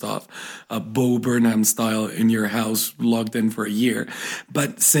overthinking stuff, Bo Burnham style in your house logged in for a year.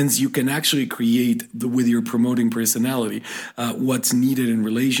 But since you can actually create with your promoting personality what's needed in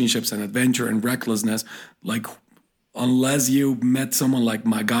relationships and adventure and recklessness, like unless you met someone like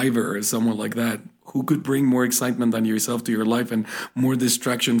MacGyver or someone like that, who could bring more excitement than yourself to your life and more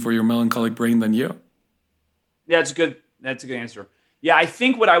distraction for your melancholic brain than you? Yeah, it's good. That's a good answer. Yeah, I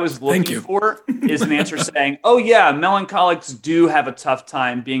think what I was looking for is an answer saying, oh, yeah, melancholics do have a tough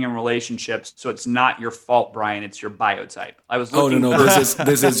time being in relationships, so it's not your fault, Brian. It's your biotype. I was looking no,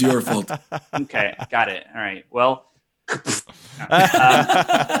 this is your fault. Okay, got it. All right. Well,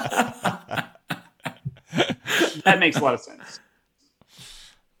 that makes a lot of sense.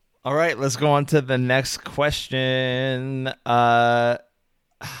 All right, let's go on to the next question.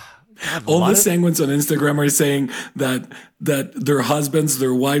 All the sanguines on Instagram are saying that their husbands,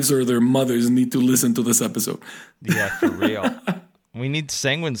 their wives, or their mothers need to listen to this episode. Yeah, for real. We need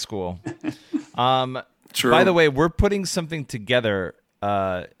sanguine school. True. By the way, we're putting something together.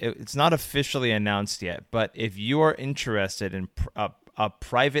 It's not officially announced yet, but if you are interested in a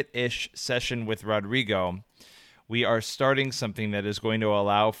private-ish session with Rodrigo, we are starting something that is going to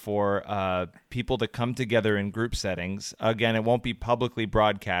allow for people to come together in group settings. Again, it won't be publicly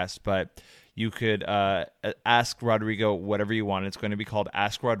broadcast, but you could ask Rodrigo whatever you want. It's going to be called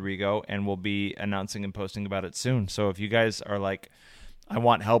Ask Rodrigo, and we'll be announcing and posting about it soon. So if you guys are like, I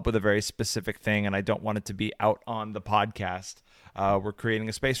want help with a very specific thing and I don't want it to be out on the podcast, we're creating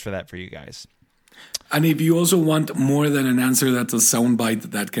a space for that for you guys. And if you also want more than an answer that's a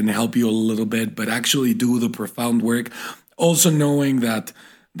soundbite that can help you a little bit, but actually do the profound work, also knowing that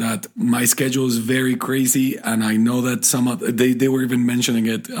that my schedule is very crazy, and I know that they were even mentioning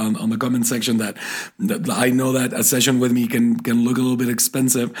it on the comment section that I know that a session with me can look a little bit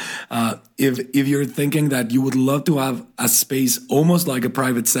expensive. If you're thinking that you would love to have a space almost like a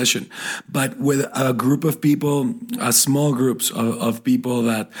private session, but with a group of people, small groups of people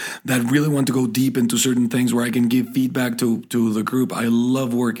that really want to go deep into certain things where I can give feedback to the group, I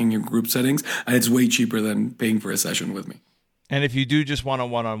love working in group settings, and it's way cheaper than paying for a session with me. And if you do just want a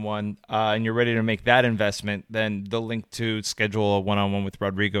one-on-one and you're ready to make that investment, then the link to schedule a one-on-one with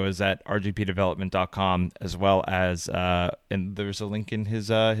Rodrigo is at rgpdevelopment.com, as well as and there's a link in his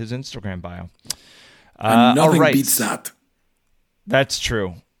Instagram bio. And nothing all right. beats that. That's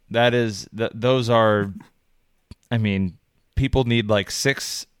true. That is those are. I mean, people need like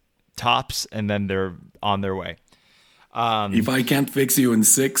 6 tops, and then they're on their way. If I can't fix you in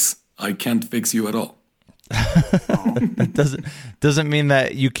 6, I can't fix you at all. That doesn't mean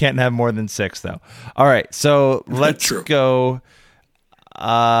that you can't have more than 6, though. All right, so let's go.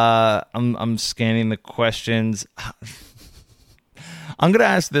 I'm scanning the questions. I'm going to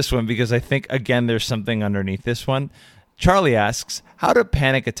ask this one because I think, again, there's something underneath this one. Charlie asks, how do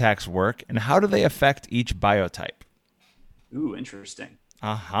panic attacks work, and how do they affect each biotype? Ooh, interesting.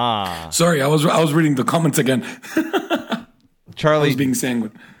 Aha. Sorry, I was reading the comments again. Charlie, I was being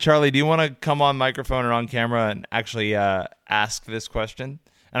sanguine. Charlie, do you want to come on microphone or on camera and actually ask this question?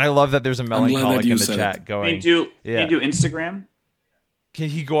 And I love that there's a melancholic in the chat going. Can you do Instagram? Can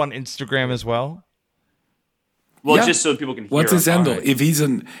he go on Instagram as well? Well, Yeah. just so people can hear. What's his us. handle? right. If he's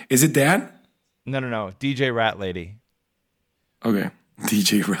is it Dan? No. DJ Rat Lady. Okay,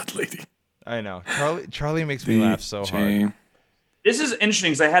 DJ Rat Lady. I know. Charlie makes me laugh so hard. This is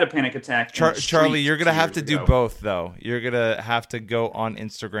interesting because I had a panic attack. Charlie, you're going to have to do both. both, though. You're going to have to go on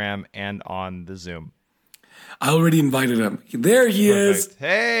Instagram and on the Zoom. I already invited him. There he is. Perfect.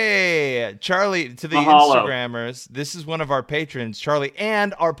 Hey, Charlie, to the Mahalo. Instagrammers, this is one of our patrons, Charlie,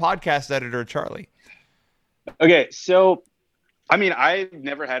 and our podcast editor, Charlie. Okay, so I mean, I've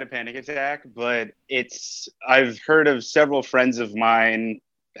never had a panic attack, but I've heard of several friends of mine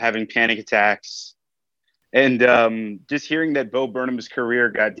having panic attacks. And just hearing that Bo Burnham's career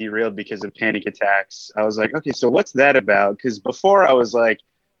got derailed because of panic attacks, I was like, okay, so what's that about? Because before I was like,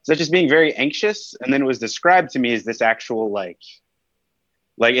 is that just being very anxious? And then it was described to me as this actual like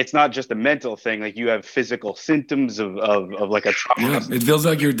it's not just a mental thing. Like you have physical symptoms of like a trauma. Yeah, it feels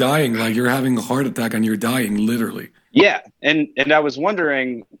like you're dying, like you're having a heart attack and you're dying, literally. Yeah, and I was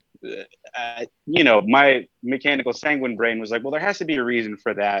wondering, my mechanical sanguine brain was like, well, there has to be a reason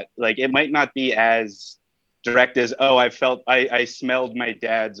for that. Like it might not be as direct as, I smelled my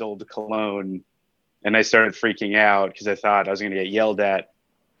dad's old cologne and I started freaking out because I thought I was going to get yelled at.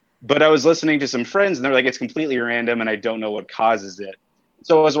 But I was listening to some friends and they're like, it's completely random and I don't know what causes it.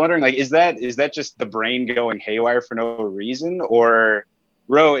 So I was wondering, like, is that just the brain going haywire for no reason? Or,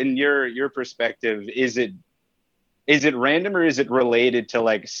 Ro, in your perspective, is it random or is it related to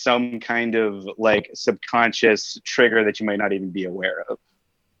like some kind of like subconscious trigger that you might not even be aware of?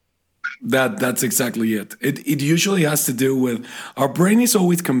 That's exactly it. It usually has to do with our brain is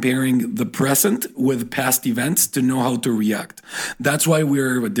always comparing the present with past events to know how to react. That's why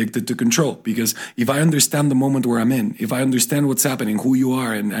we're addicted to control, because if I understand the moment where I'm in, if I understand what's happening, who you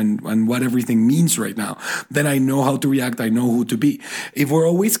are and what everything means right now, then I know how to react. I know who to be. If we're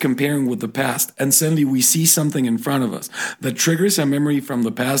always comparing with the past and suddenly we see something in front of us that triggers a memory from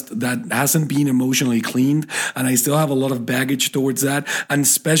the past that hasn't been emotionally cleaned, and I still have a lot of baggage towards that, and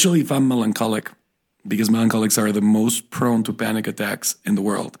especially if I'm melancholic, because melancholics are the most prone to panic attacks in the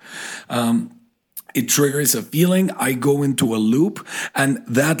world. It triggers a feeling. I go into a loop, and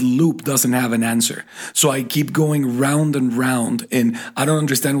that loop doesn't have an answer. So I keep going round and round, and I don't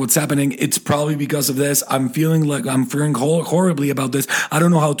understand what's happening. It's probably because of this. I'm feeling horribly about this. I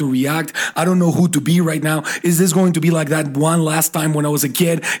don't know how to react. I don't know who to be right now. Is this going to be like that one last time when I was a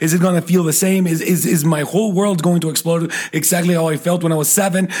kid? Is it going to feel the same? Is my whole world going to explode exactly how I felt when I was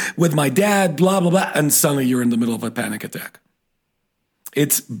 7 with my dad, blah, blah, blah. And suddenly you're in the middle of a panic attack.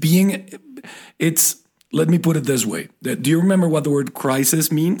 Let me put it this way. Do you remember what the word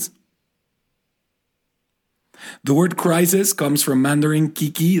crisis means? The word crisis comes from Mandarin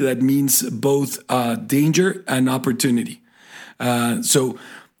Kiki, that means both danger and opportunity. So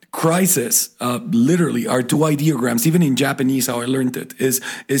Crisis, literally, are two ideograms. Even in Japanese, how I learned it is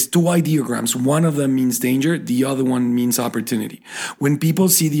two ideograms. One of them means danger, the other one means opportunity. When people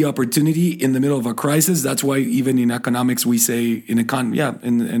see the opportunity in the middle of a crisis, that's why even in economics we say in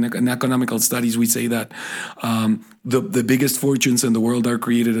economical studies we say that the biggest fortunes in the world are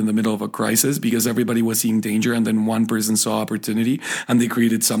created in the middle of a crisis, because everybody was seeing danger and then one person saw opportunity and they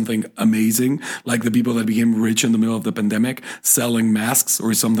created something amazing, like the people that became rich in the middle of the pandemic selling masks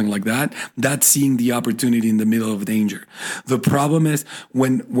or something like that. That's seeing the opportunity in the middle of danger. The problem is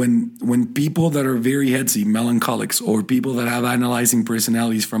when people that are very headsy, melancholics, or people that have analyzing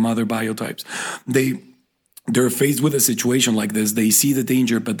personalities from other biotypes, they're faced with a situation like this. They see the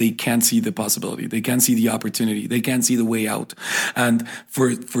danger, but they can't see the possibility. They can't see the opportunity. They can't see the way out. And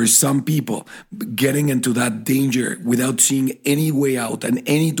for some people, getting into that danger without seeing any way out and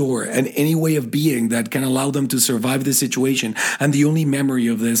any door and any way of being that can allow them to survive the situation, and the only memory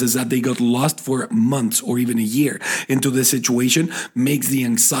of this is that they got lost for months or even a year into the situation, makes the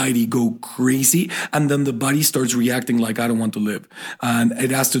anxiety go crazy. And then the body starts reacting like, I don't want to live. And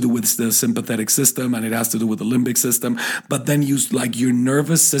it has to do with the sympathetic system, and it has to do with the limbic system. But then your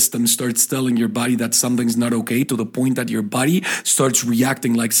nervous system starts telling your body that something's not okay, to the point that your body starts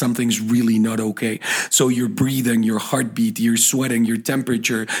reacting like something's really not okay. So your breathing, your heartbeat, your sweating, your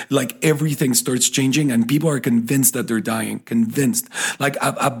temperature, like everything starts changing, and people are convinced that they're dying. Convinced. Like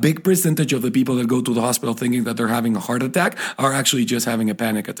a big percentage of the people that go to the hospital thinking that they're having a heart attack are actually just having a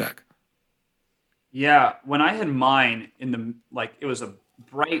panic attack. Yeah, when I had mine it was a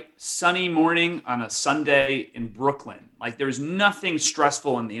bright sunny morning on a Sunday in Brooklyn. Like there was nothing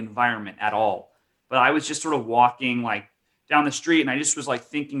stressful in the environment at all. But I was just sort of walking like down the street, and I just was like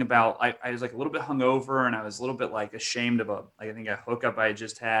thinking about, I was like a little bit hungover, and I was a little bit like ashamed of I think a hookup I had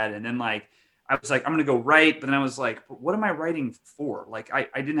just had. And then like, I was like, I'm going to go write. But then I was like, but what am I writing for? Like I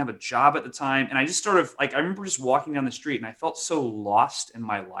didn't have a job at the time. And I just sort of like, I remember just walking down the street, and I felt so lost in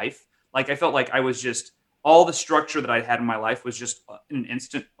my life. Like I felt like I was just, all the structure that I had in my life was just in an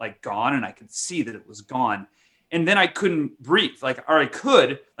instant, like gone. And I could see that it was gone. And then I couldn't breathe,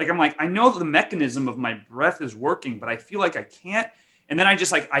 I'm like, I know the mechanism of my breath is working, but I feel like I can't. And then I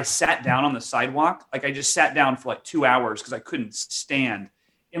sat down on the sidewalk. Like I just sat down for like 2 hours because I couldn't stand.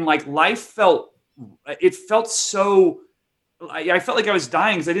 And like life felt so, I felt like I was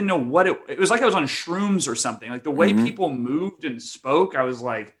dying because I didn't know what it was like I was on shrooms or something. Like the way people moved and spoke, I was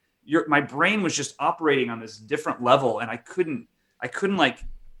like, my brain was just operating on this different level, and I couldn't like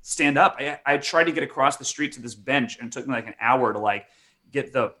stand up. I tried to get across the street to this bench, and it took me like an hour to like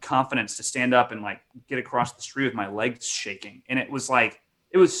get the confidence to stand up and like get across the street with my legs shaking. And it was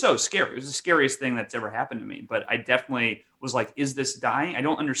so scary. It was the scariest thing that's ever happened to me. But I definitely was like, is this dying? I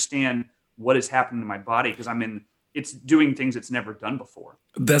don't understand what is happening to my body, because it's doing things it's never done before.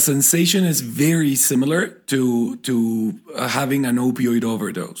 The sensation is very similar to having an opioid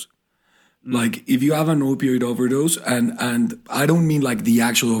overdose. Like if you have an opioid overdose, and I don't mean like the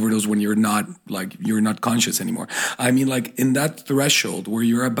actual overdose when you're not conscious anymore. I mean like in that threshold where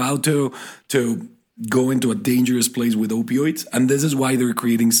you're about to go into a dangerous place with opioids. And this is why they're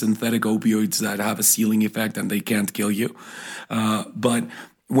creating synthetic opioids that have a ceiling effect and they can't kill you. But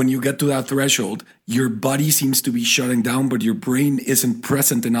when you get to that threshold, your body seems to be shutting down, but your brain isn't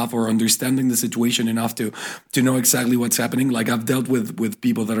present enough or understanding the situation enough to know exactly what's happening. Like I've dealt with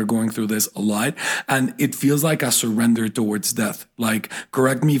people that are going through this a lot, and it feels like a surrender towards death. Like,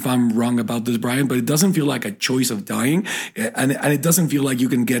 correct me if I'm wrong about this, Brian, but it doesn't feel like a choice of dying, and it doesn't feel like you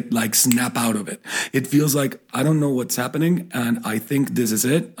can get like snap out of it. It feels like, I don't know what's happening, and I think this is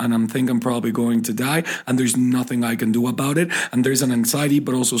it, and I'm probably going to die, and there's nothing I can do about it, and there's an anxiety,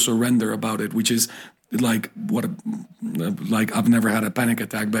 but also surrender about it, which is like I've never had a panic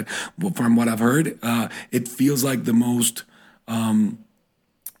attack, but from what I've heard, it feels like the most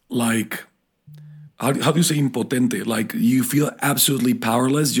like how do you say impotente? Like you feel absolutely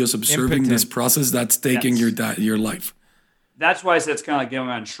powerless just observing this process that's taking your life. That's why I said it's kind of like going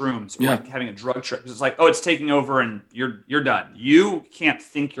on shrooms or like having a drug trip. It's like, oh, it's taking over and you're done. You can't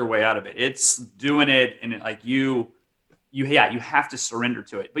think your way out of it. It's doing it, and you have to surrender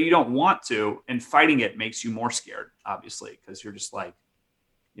to it, but you don't want to, and fighting it makes you more scared, obviously, because you're just like,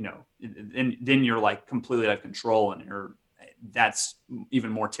 and then you're like completely out of control, and that's even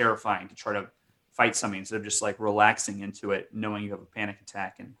more terrifying to try to fight something instead of just like relaxing into it, knowing you have a panic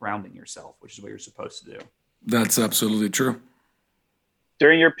attack and grounding yourself, which is what you're supposed to do. That's absolutely true.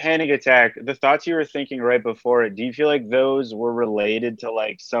 During your panic attack, the thoughts you were thinking right before it, do you feel like those were related to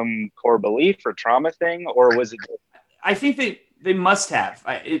like some core belief or trauma thing, or was it just... I think they must have.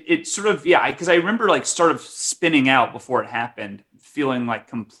 It sort of, because I remember like sort of spinning out before it happened, feeling like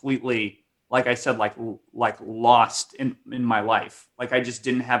completely, like I said, like lost in my life. Like I just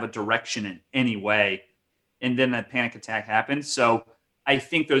didn't have a direction in any way. And then that panic attack happened. So I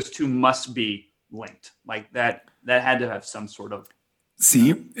think those two must be linked. Like that had to have some sort of.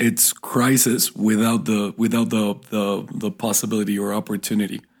 See, it's crisis without the possibility or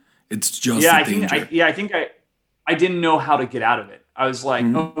opportunity. It's just danger. I think I didn't know how to get out of it. I was like,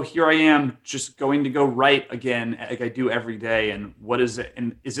 oh, here I am just going to go right again, like I do every day. And what is it?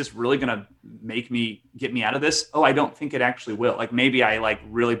 And is this really going to get me out of this? Oh, I don't think it actually will. Like maybe I like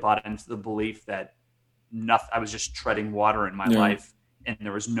really bought into the belief that I was just treading water in my life and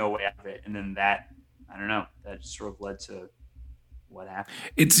there was no way out of it. And then that sort of led to what happened.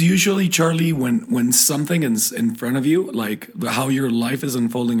 It's usually, Charlie, when something is in front of you, like how your life is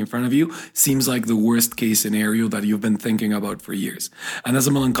unfolding in front of you, seems like the worst case scenario that you've been thinking about for years. And as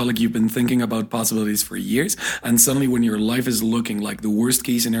a melancholic, you've been thinking about possibilities for years. And suddenly when your life is looking like the worst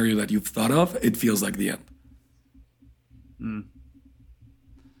case scenario that you've thought of, it feels like the end.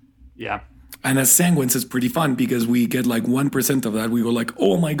 Yeah. And as sanguines, it's pretty fun because we get like 1% of that. We go like,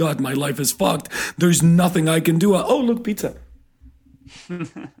 oh my God, my life is fucked. There's nothing I can do. Oh, look, pizza.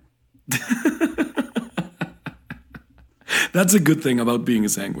 That's a good thing about being a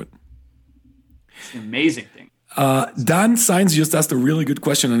sanguine. It's an amazing thing. Dan Science just asked a really good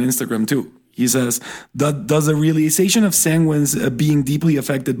question on Instagram too. He says, does the realization of sanguines being deeply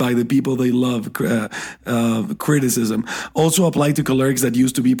affected by the people they love criticism also apply to cholerics that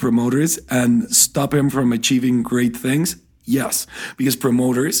used to be promoters and stop him from achieving great things? Yes, because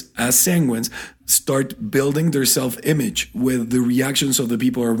promoters, as sanguines, start building their self-image with the reactions of the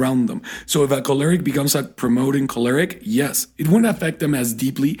people around them. So if a choleric becomes a promoting choleric, yes, it won't affect him as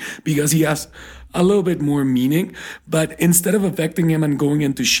deeply because he has a little bit more meaning. But instead of affecting him and going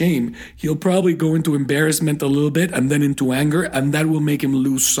into shame, he'll probably go into embarrassment a little bit and then into anger, and that will make him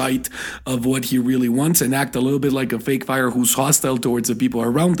lose sight of what he really wants and act a little bit like a fake fire who's hostile towards the people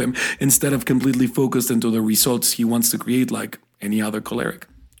around him instead of completely focused into the results he wants to create like any other choleric.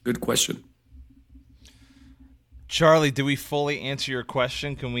 Good question. Charlie, did we fully answer your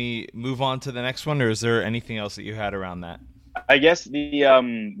question? Can we move on to the next one, or is there anything else that you had around that? I guess the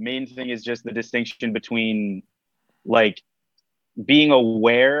main thing is just the distinction between like being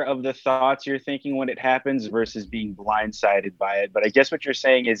aware of the thoughts you're thinking when it happens versus being blindsided by it. But I guess what you're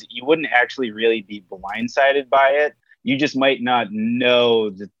saying is you wouldn't actually really be blindsided by it. You just might not know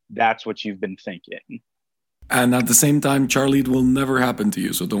that that's what you've been thinking. And at the same time, Charlie, it will never happen to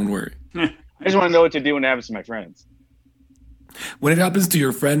you, so don't worry. I just want to know what to do when it happens to my friends. When it happens to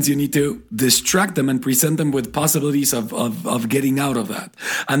your friends, you need to distract them and present them with possibilities of getting out of that.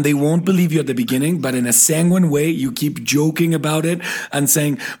 And they won't believe you at the beginning, but in a sanguine way, you keep joking about it and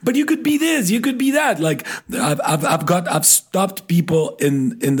saying, but you could be this, you could be that. Like I've stopped people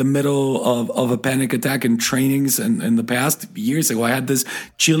in the middle of a panic attack in trainings and in the past years ago. I had this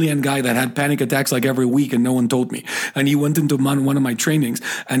Chilean guy that had panic attacks like every week and no one told me. And he went into one of my trainings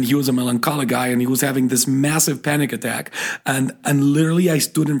and he was a melancholic guy and he was having this massive panic attack. And literally I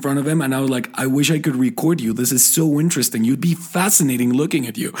stood in front of him and I was like, I wish I could record you. This is so interesting. You'd be fascinating looking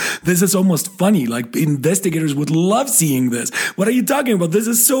at you. This is almost funny. Like investigators would love seeing this. What are you talking about? This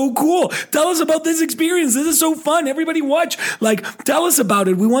is so cool. Tell us about this experience. This is so fun. Everybody watch. Like, tell us about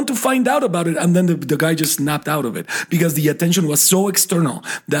it. We want to find out about it. And then the guy just snapped out of it because the attention was so external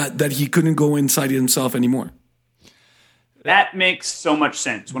that he couldn't go inside himself anymore. That makes so much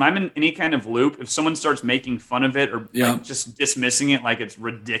sense. When I'm in any kind of loop, if someone starts making fun of it or like just dismissing it like it's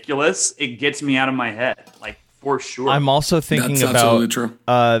ridiculous, it gets me out of my head, like for sure. I'm also thinking That's about true.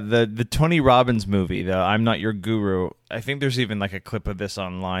 The Tony Robbins movie, the I'm Not Your Guru. I think there's even like a clip of this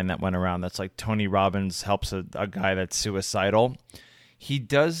online that went around that's like Tony Robbins helps a guy that's suicidal. He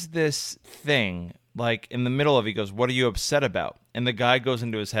does this thing like in the middle of it, he goes, "What are you upset about?" And the guy goes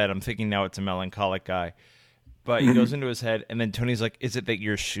into his head. I'm thinking now it's a melancholic guy. But he goes into his head, and then Tony's like, "Is it that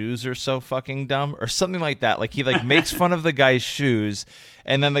your shoes are so fucking dumb?" Or something like that. Like, he like makes fun of the guy's shoes,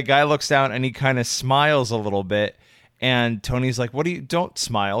 and then the guy looks down, and he kind of smiles a little bit, and Tony's like, don't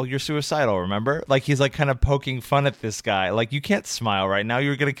smile, you're suicidal, remember? Like, he's like kind of poking fun at this guy. Like, you can't smile right now,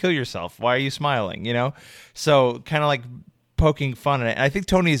 you're going to kill yourself. Why are you smiling, you know? So, kind of like poking fun at it. And I think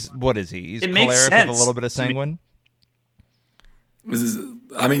Tony's, what is he? He's choleric with a little bit of sanguine?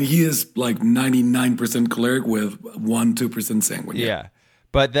 He is like 99% choleric with 1-2% sanguine. Yeah.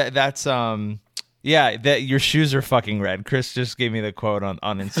 But that's that your shoes are fucking red. Chris just gave me the quote on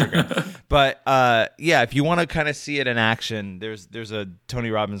Instagram. But if you want to kind of see it in action, there's a Tony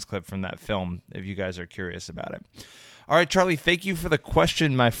Robbins clip from that film if you guys are curious about it. All right, Charlie, thank you for the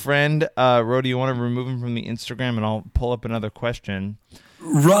question, my friend. Rody, you want to remove him from the Instagram, and I'll pull up another question.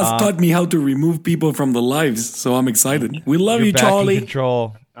 Ross taught me how to remove people from the lives, so I'm excited. We love You're you, back Charlie. in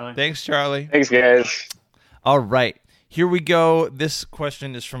control. Thanks, Charlie. Thanks, guys. All right, here we go. This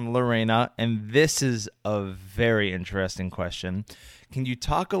question is from Lorena, and this is a very interesting question. Can you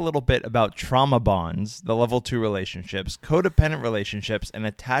talk a little bit about trauma bonds, the level 2 relationships, codependent relationships, and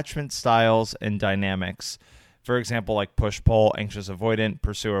attachment styles and dynamics? For example, like push-pull, anxious avoidant,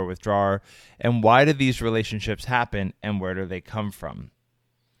 pursuer, withdrawer. And why do these relationships happen, and where do they come from?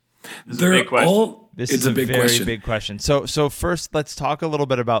 This is a big question. This It's is a big very question. big question. So first, let's talk a little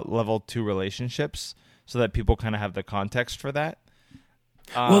bit about level 2 relationships so that people kind of have the context for that.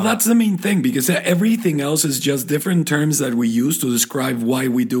 Well, that's the main thing, because everything else is just different terms that we use to describe why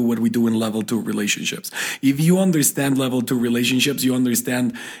we do what we do in level 2 relationships. If you understand level 2 relationships, you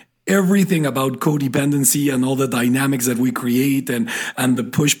understand everything about codependency and all the dynamics that we create and the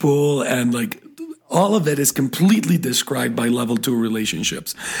push-pull and like all of it is completely described by level 2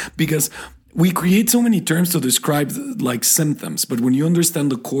 relationships, because we create so many terms to describe like symptoms, but when you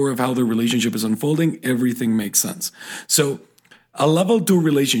understand the core of how the relationship is unfolding, everything makes sense. So a level 2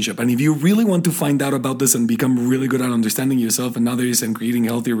 relationship, and if you really want to find out about this and become really good at understanding yourself and others and creating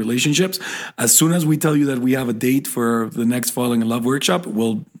healthy relationships, as soon as we tell you that we have a date for the next Falling in Love workshop,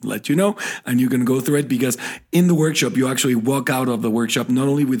 we'll let you know and you can go through it, because in the workshop, you actually walk out of the workshop not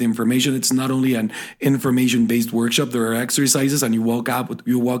only with information, it's not only an information-based workshop, there are exercises, and you walk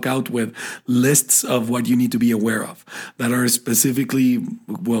out with lists of what you need to be aware of that are specifically,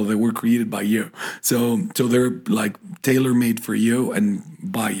 well, they were created by you. So they're like tailor-made for you and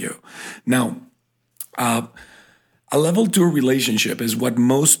by you. Now, a level 2 relationship is what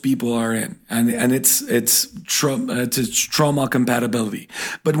most people are in, and it's trauma compatibility.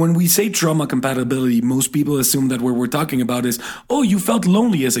 But when we say trauma compatibility, most people assume that what we're talking about is, oh, you felt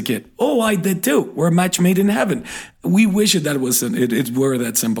lonely as a kid. Oh, I did too. We're a match made in heaven. We wish it were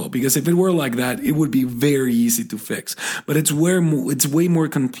that simple, because if it were like that, it would be very easy to fix. But it's way more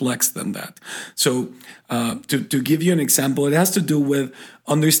complex than that. So to give you an example, it has to do with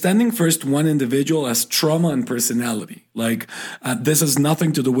understanding first one individual as trauma and personality. Like this has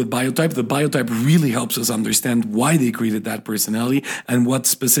nothing to do with biotype. The biotype really helps us understand why they created that personality and what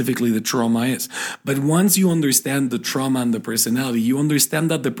specifically the trauma is. But once you understand the trauma and the personality, you understand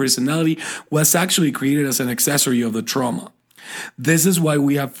that the personality was actually created as an accessory of the trauma. This is why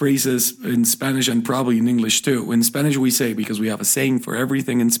we have phrases in Spanish and probably in English too. In Spanish we say, because we have a saying for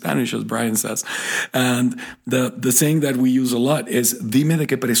everything in Spanish, as Brian says. And the saying that we use a lot is, dime de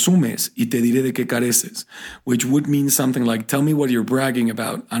que presumes y te diré de que careces, which would mean something like, tell me what you're bragging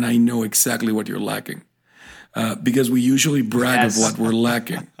about and I know exactly what you're lacking. Because we usually brag of what we're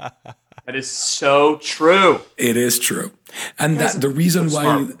lacking. That is so true. It is true. And that the reason so why...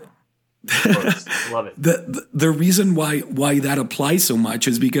 smart. Love it. The reason why that applies so much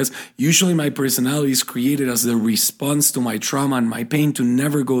is because usually my personality is created as the response to my trauma and my pain to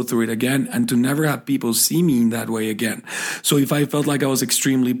never go through it again and to never have people see me in that way again. So if I felt like I was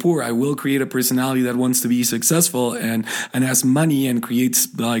extremely poor, I will create a personality that wants to be successful and has money and creates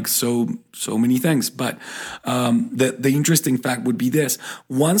like so many things. But the interesting fact would be this: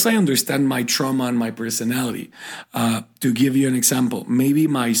 once I understand my trauma and my personality, to give you an example, maybe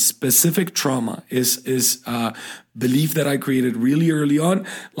my specific trauma is belief that I created really early on,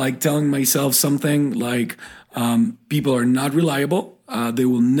 like telling myself something like, people are not reliable. They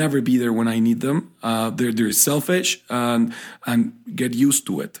will never be there when I need them. They're selfish and get used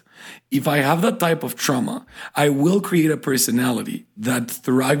to it. If I have that type of trauma, I will create a personality that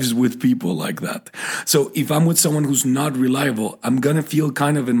thrives with people like that. So if I'm with someone who's not reliable, I'm going to feel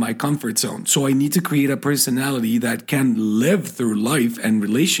kind of in my comfort zone. So I need to create a personality that can live through life and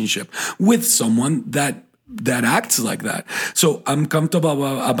relationship with someone that acts like that. So I'm comfortable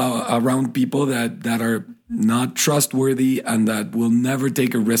around people that are not trustworthy and that will never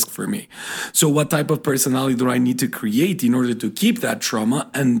take a risk for me. So what type of personality do I need to create in order to keep that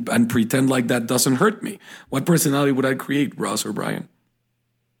trauma and pretend like that doesn't hurt me? What personality would I create, Ross or Brian?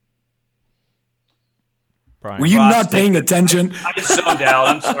 Brian. Were you Ross, not paying attention? I just zoned out.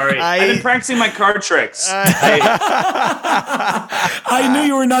 I'm sorry. I've been practicing my card tricks. I knew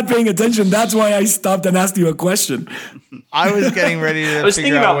you were not paying attention. That's why I stopped and asked you a question. I was getting ready to was figure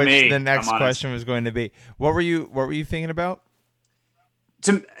thinking out about which me, the next I'm honest. question was going to be. What were you thinking about?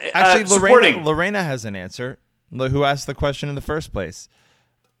 Actually, Actually, Lorena has an answer. Who asked the question in the first place?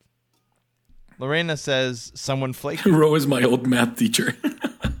 Lorena says someone flaky. Ro is my old math teacher.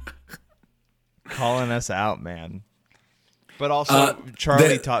 Calling us out, man. But also,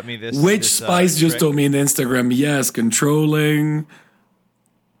 Charlie taught me this. Which Spice just told me in Instagram, yes, controlling.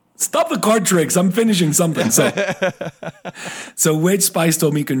 Stop the card tricks. I'm finishing something. So Which Spice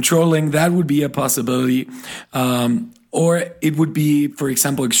told me controlling, that would be a possibility. Or it would be, for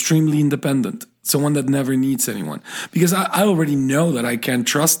example, extremely independent. Someone that never needs anyone. Because I already know that I can't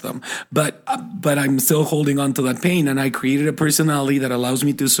trust them. But I'm still holding on to that pain. And I created a personality that allows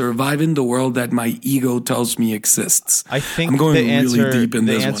me to survive in the world that my ego tells me exists. I think I'm going really deep in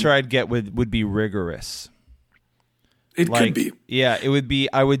this the answer one. I'd get would be rigorous. It could be. Yeah, it would be.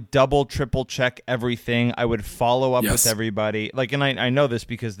 I would double, triple check everything. I would follow up Yes. with everybody. Like, and I know this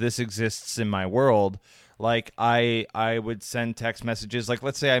because this exists in my world. Like, I would send text messages. Like,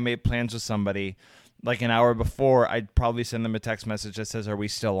 let's say I made plans with somebody. Like, an hour before, I'd probably send them a text message that says, "Are we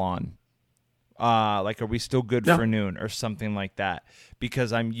still on? Like, are we still good for noon?" or something like that.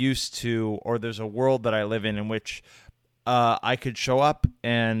 Because I'm used to, or there's a world that I live in which I could show up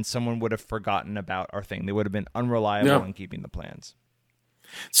and someone would have forgotten about our thing. They would have been unreliable in keeping the plans.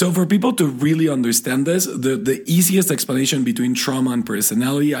 So for people to really understand this, the easiest explanation between trauma and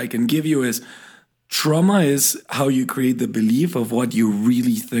personality I can give you is trauma is how you create the belief of what you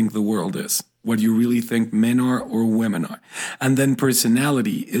really think the world is, what you really think men are or women are. And then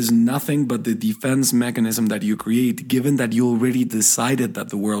personality is nothing but the defense mechanism that you create, given that you already decided that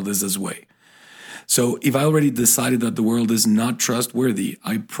the world is this way. So if I already decided that the world is not trustworthy,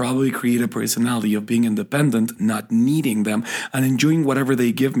 I probably create a personality of being independent, not needing them, and enjoying whatever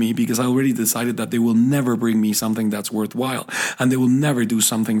they give me because I already decided that they will never bring me something that's worthwhile and they will never do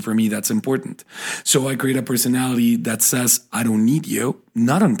something for me that's important. So I create a personality that says, I don't need you,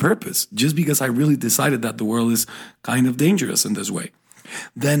 not on purpose, just because I really decided that the world is kind of dangerous in this way.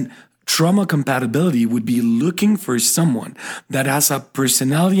 Then trauma compatibility would be looking for someone that has a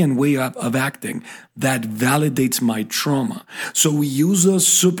personality and way of acting that validates my trauma. So we use those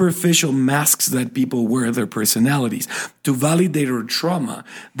superficial masks that people wear, their personalities, to validate our trauma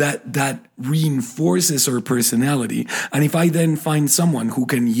that reinforces our personality. And if I then find someone who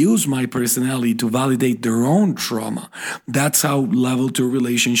can use my personality to validate their own trauma, that's how level 2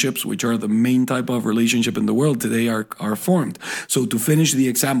 relationships, which are the main type of relationship in the world today, are formed. So to finish the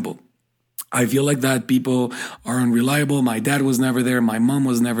example, I feel like that people are unreliable. My dad was never there. My mom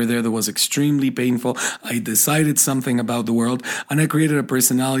was never there. That was extremely painful. I decided something about the world and I created a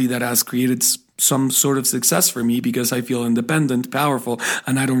personality that has created some sort of success for me because I feel independent, powerful,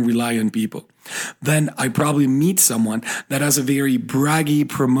 and I don't rely on people. Then I probably meet someone that has a very braggy,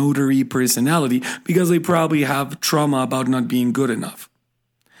 promotory personality because they probably have trauma about not being good enough.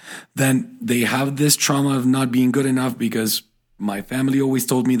 Then they have this trauma of not being good enough because my family always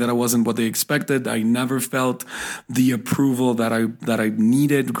told me that I wasn't what they expected. I never felt the approval that I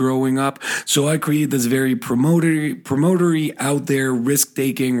needed growing up. So I created this very promotory, out there,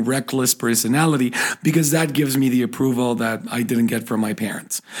 risk-taking, reckless personality because that gives me the approval that I didn't get from my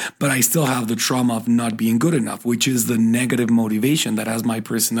parents. But I still have the trauma of not being good enough, which is the negative motivation that has my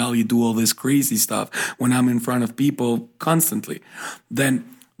personality do all this crazy stuff when I'm in front of people constantly. Then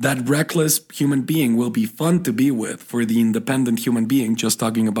that reckless human being will be fun to be with for the independent human being, just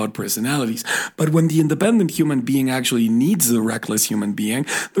talking about personalities. But when the independent human being actually needs the reckless human being,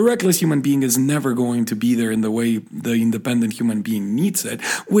 the reckless human being is never going to be there in the way the independent human being needs it,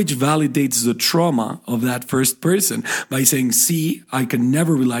 which validates the trauma of that first person by saying, see, I can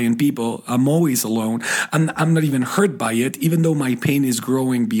never rely on people. I'm always alone. And I'm not even hurt by it. Even though my pain is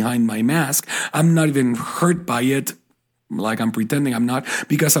growing behind my mask, I'm not even hurt by it like I'm pretending I'm not,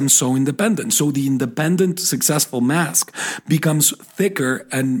 because I'm so independent. So the independent, successful mask becomes thicker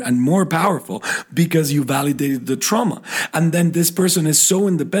and more powerful because you validated the trauma. And then this person is so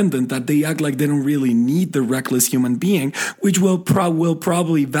independent that they act like they don't really need the reckless human being, which will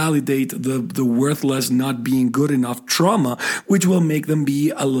probably validate the worthless, not being good enough trauma, which will make them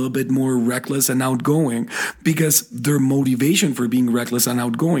be a little bit more reckless and outgoing because their motivation for being reckless and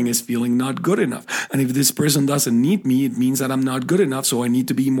outgoing is feeling not good enough. And if this person doesn't need me, it means that I'm not good enough, so I need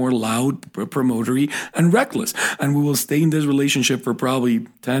to be more loud, promotory, and reckless. And we will stay in this relationship for probably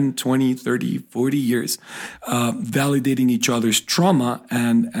 10, 20, 30, 40 years, validating each other's trauma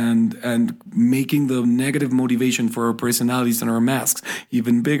and making the negative motivation for our personalities and our masks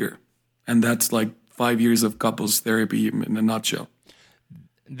even bigger. And that's like 5 years of couples therapy in a nutshell.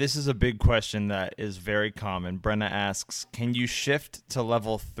 This is a big question that is very common. Brenna asks, can you shift to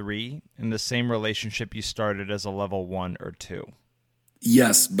level 3 in the same relationship you started as a level 1 or 2?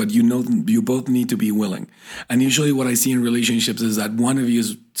 Yes, but you both need to be willing. And usually what I see in relationships is that one of you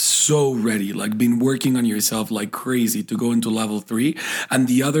is so ready, like been working on yourself like crazy to go into level 3. And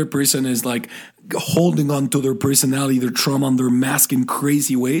the other person is like holding on to their personality, their trauma, and their mask in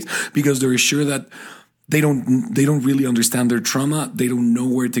crazy ways because they're sure that they don't really understand their trauma. They don't know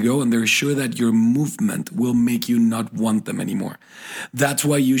where to go, and they're sure that your movement will make you not want them anymore. That's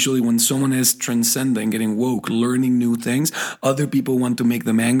why usually when someone is transcending, getting woke, learning new things, other people want to make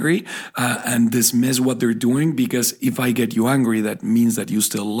them angry and dismiss what they're doing, because if I get you angry, that means that you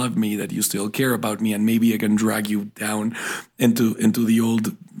still love me, that you still care about me, and maybe I can drag you down into the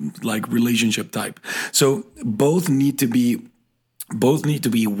old like relationship type. So both need to be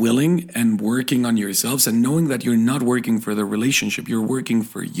willing and working on yourselves, and knowing that you're not working for the relationship, you're working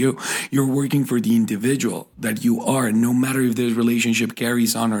for you. You're working for the individual that you are. No matter if this relationship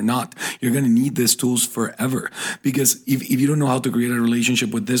carries on or not, you're going to need these tools forever. Because if you don't know how to create a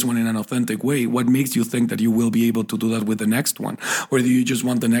relationship with this one in an authentic way, what makes you think that you will be able to do that with the next one? Or do you just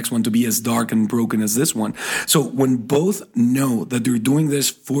want the next one to be as dark and broken as this one? So when both know that they're doing this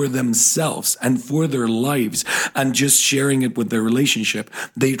for themselves and for their lives and just sharing it with their relationship,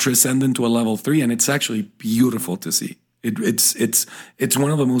 they transcend into a level 3, and it's actually beautiful to see. It's one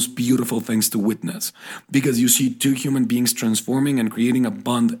of the most beautiful things to witness, because you see two human beings transforming and creating a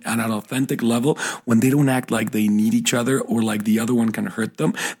bond at an authentic level when they don't act like they need each other or like the other one can hurt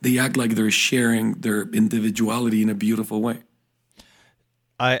them. They act like they're sharing their individuality in a beautiful way.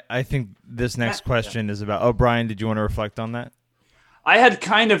 I think this next question is about. Oh, Brian, did you want to reflect on that? I had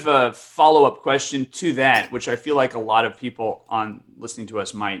kind of a follow-up question to that, which I feel like a lot of people on listening to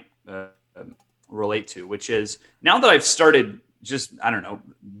us might relate to, which is, now that I've started just, I don't know,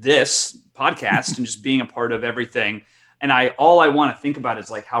 this podcast and just being a part of everything, and all I want to think about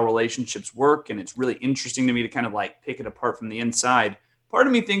is like how relationships work, and it's really interesting to me to kind of like pick it apart from the inside. Part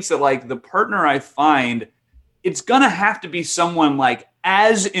of me thinks that like the partner I find, it's going to have to be someone like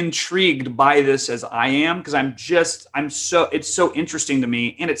as intrigued by this as I am, because it's so interesting to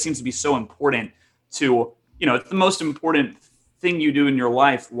me, and it seems to be so important to, it's the most important thing you do in your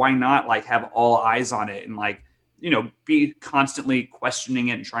life. Why not like have all eyes on it and like, be constantly questioning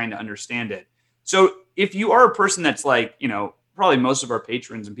it and trying to understand it. So if you are a person that's like, probably most of our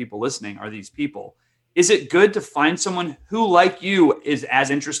patrons and people listening are these people, is it good to find someone who, like you, is as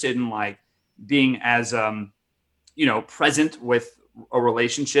interested in like being as, present with a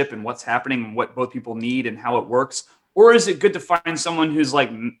relationship and what's happening and what both people need and how it works? Or is it good to find someone who's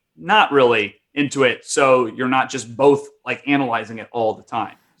like not really into it, so you're not just both like analyzing it all the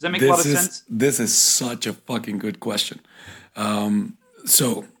time? Does that make a lot of sense? This is such a fucking good question.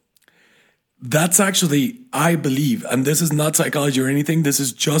 So that's actually, I believe, and this is not psychology or anything, this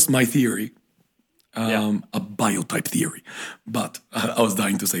is just my theory, a biotype theory. But I was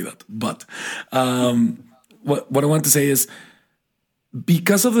dying to say that. But what I want to say is,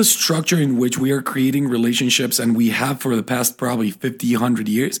 because of the structure in which we are creating relationships, and we have for the past probably 50, 100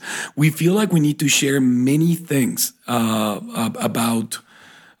 years, we feel like we need to share many things about,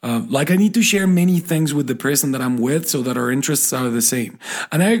 like I need to share many things with the person that I'm with so that our interests are the same.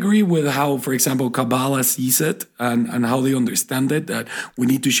 And I agree with how, for example, Kabbalah sees it and how they understand it, that we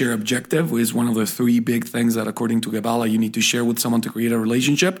need to share objective, which is one of the 3 big things that according to Kabbalah, you need to share with someone to create a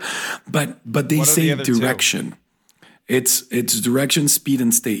relationship. But they say direction. It's direction, speed,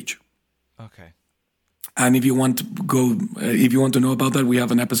 and stage. Okay. And if you want to know about that, we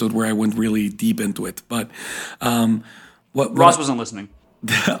have an episode where I went really deep into it. But Ross wasn't listening.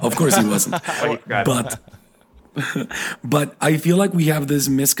 Of course he wasn't. But I feel like we have this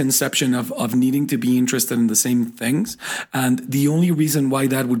misconception of needing to be interested in the same things. And the only reason why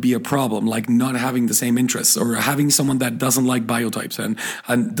that would be a problem, like not having the same interests, or having someone that doesn't like biotypes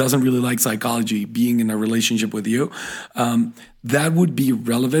and doesn't really like psychology being in a relationship with you, that would be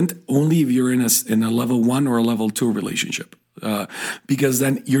relevant only if you're in a level 1 or a level 2 relationship. Because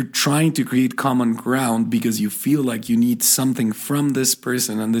then you're trying to create common ground because you feel like you need something from this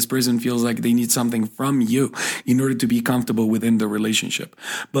person, and this person feels like they need something from you in order to be comfortable within the relationship.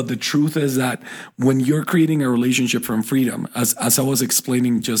 But the truth is that when you're creating a relationship from freedom, as I was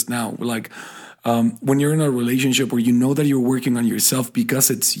explaining just now, like when you're in a relationship where you know that you're working on yourself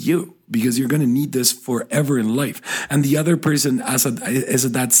because it's you, because you're going to need this forever in life, and the other person is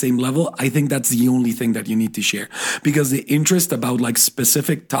at that same level, I think that's the only thing that you need to share, because the interest about like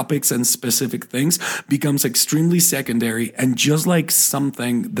specific topics and specific things becomes extremely secondary and just like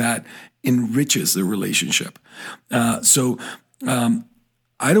something that enriches the relationship. I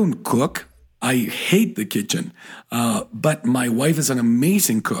don't cook. I hate the kitchen, but my wife is an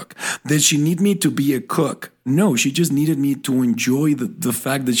amazing cook. Did she need me to be a cook? No, she just needed me to enjoy the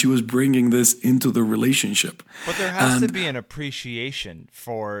fact that she was bringing this into the relationship. But there has to be an appreciation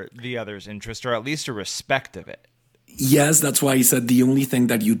for the other's interest, or at least a respect of it. Yes, that's why I said the only thing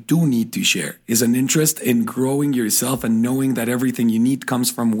that you do need to share is an interest in growing yourself and knowing that everything you need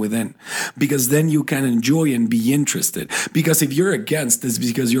comes from within. Because then you can enjoy and be interested. Because if you're against, it's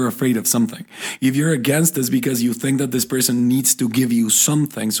because you're afraid of something. If you're against, it's because you think that this person needs to give you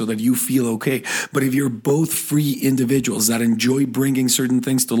something so that you feel okay. But if you're both free individuals that enjoy bringing certain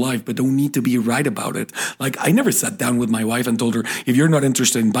things to life but don't need to be right about it, like I never sat down with my wife and told her, if you're not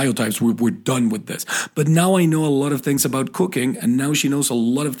interested in biotypes, we're done with this. But now I know a lot of things about cooking, and now she knows a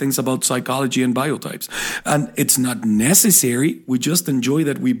lot of things about psychology and biotypes. And it's not necessary. We just enjoy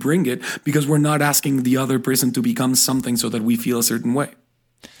that we bring it because we're not asking the other person to become something so that we feel a certain way.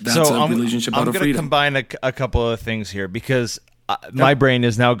 That's a relationship out of freedom. I'm going to combine a couple of things here because my brain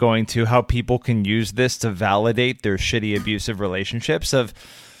is now going to how people can use this to validate their shitty abusive relationships of,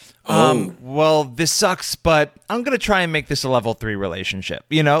 well, this sucks, but I'm going to try and make this a level 3 relationship.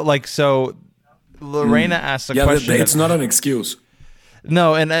 You know, like, so Lorena asked a question. It's not an excuse.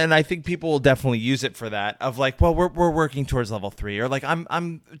 No, and I think people will definitely use it for that of like, well, we're working towards level 3, or like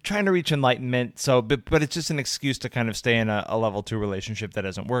I'm trying to reach enlightenment. So, but it's just an excuse to kind of stay in a level 2 relationship that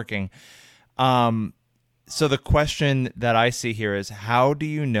isn't working. So the question that I see here is, how do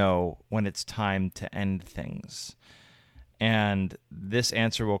you know when it's time to end things? And this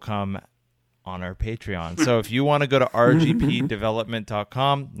answer will come on our Patreon. So if you want to go to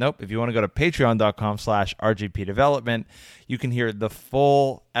rgpdevelopment.com, if you want to go to patreon.com/rgpdevelopment, you can hear the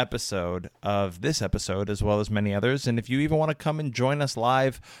full episode of this episode as well as many others. And if you even want to come and join us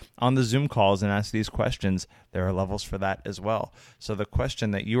live on the Zoom calls and ask these questions, there are levels for that as well. So the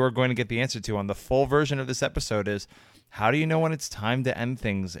question that you are going to get the answer to on the full version of this episode is, how do you know when it's time to end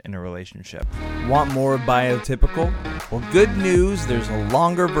things in a relationship? Want more of Biotypical? Well, good news. There's a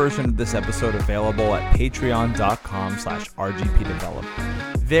longer version of this episode available at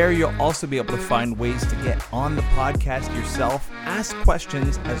patreon.com/rgpdevelopment. There, you'll also be able to find ways to get on the podcast yourself, ask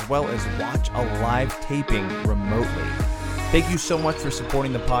questions, as well as watch a live taping remotely. Thank you so much for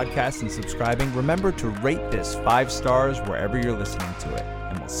supporting the podcast and subscribing. Remember to rate this 5 stars wherever you're listening to it,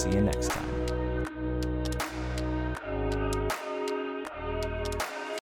 and we'll see you next time.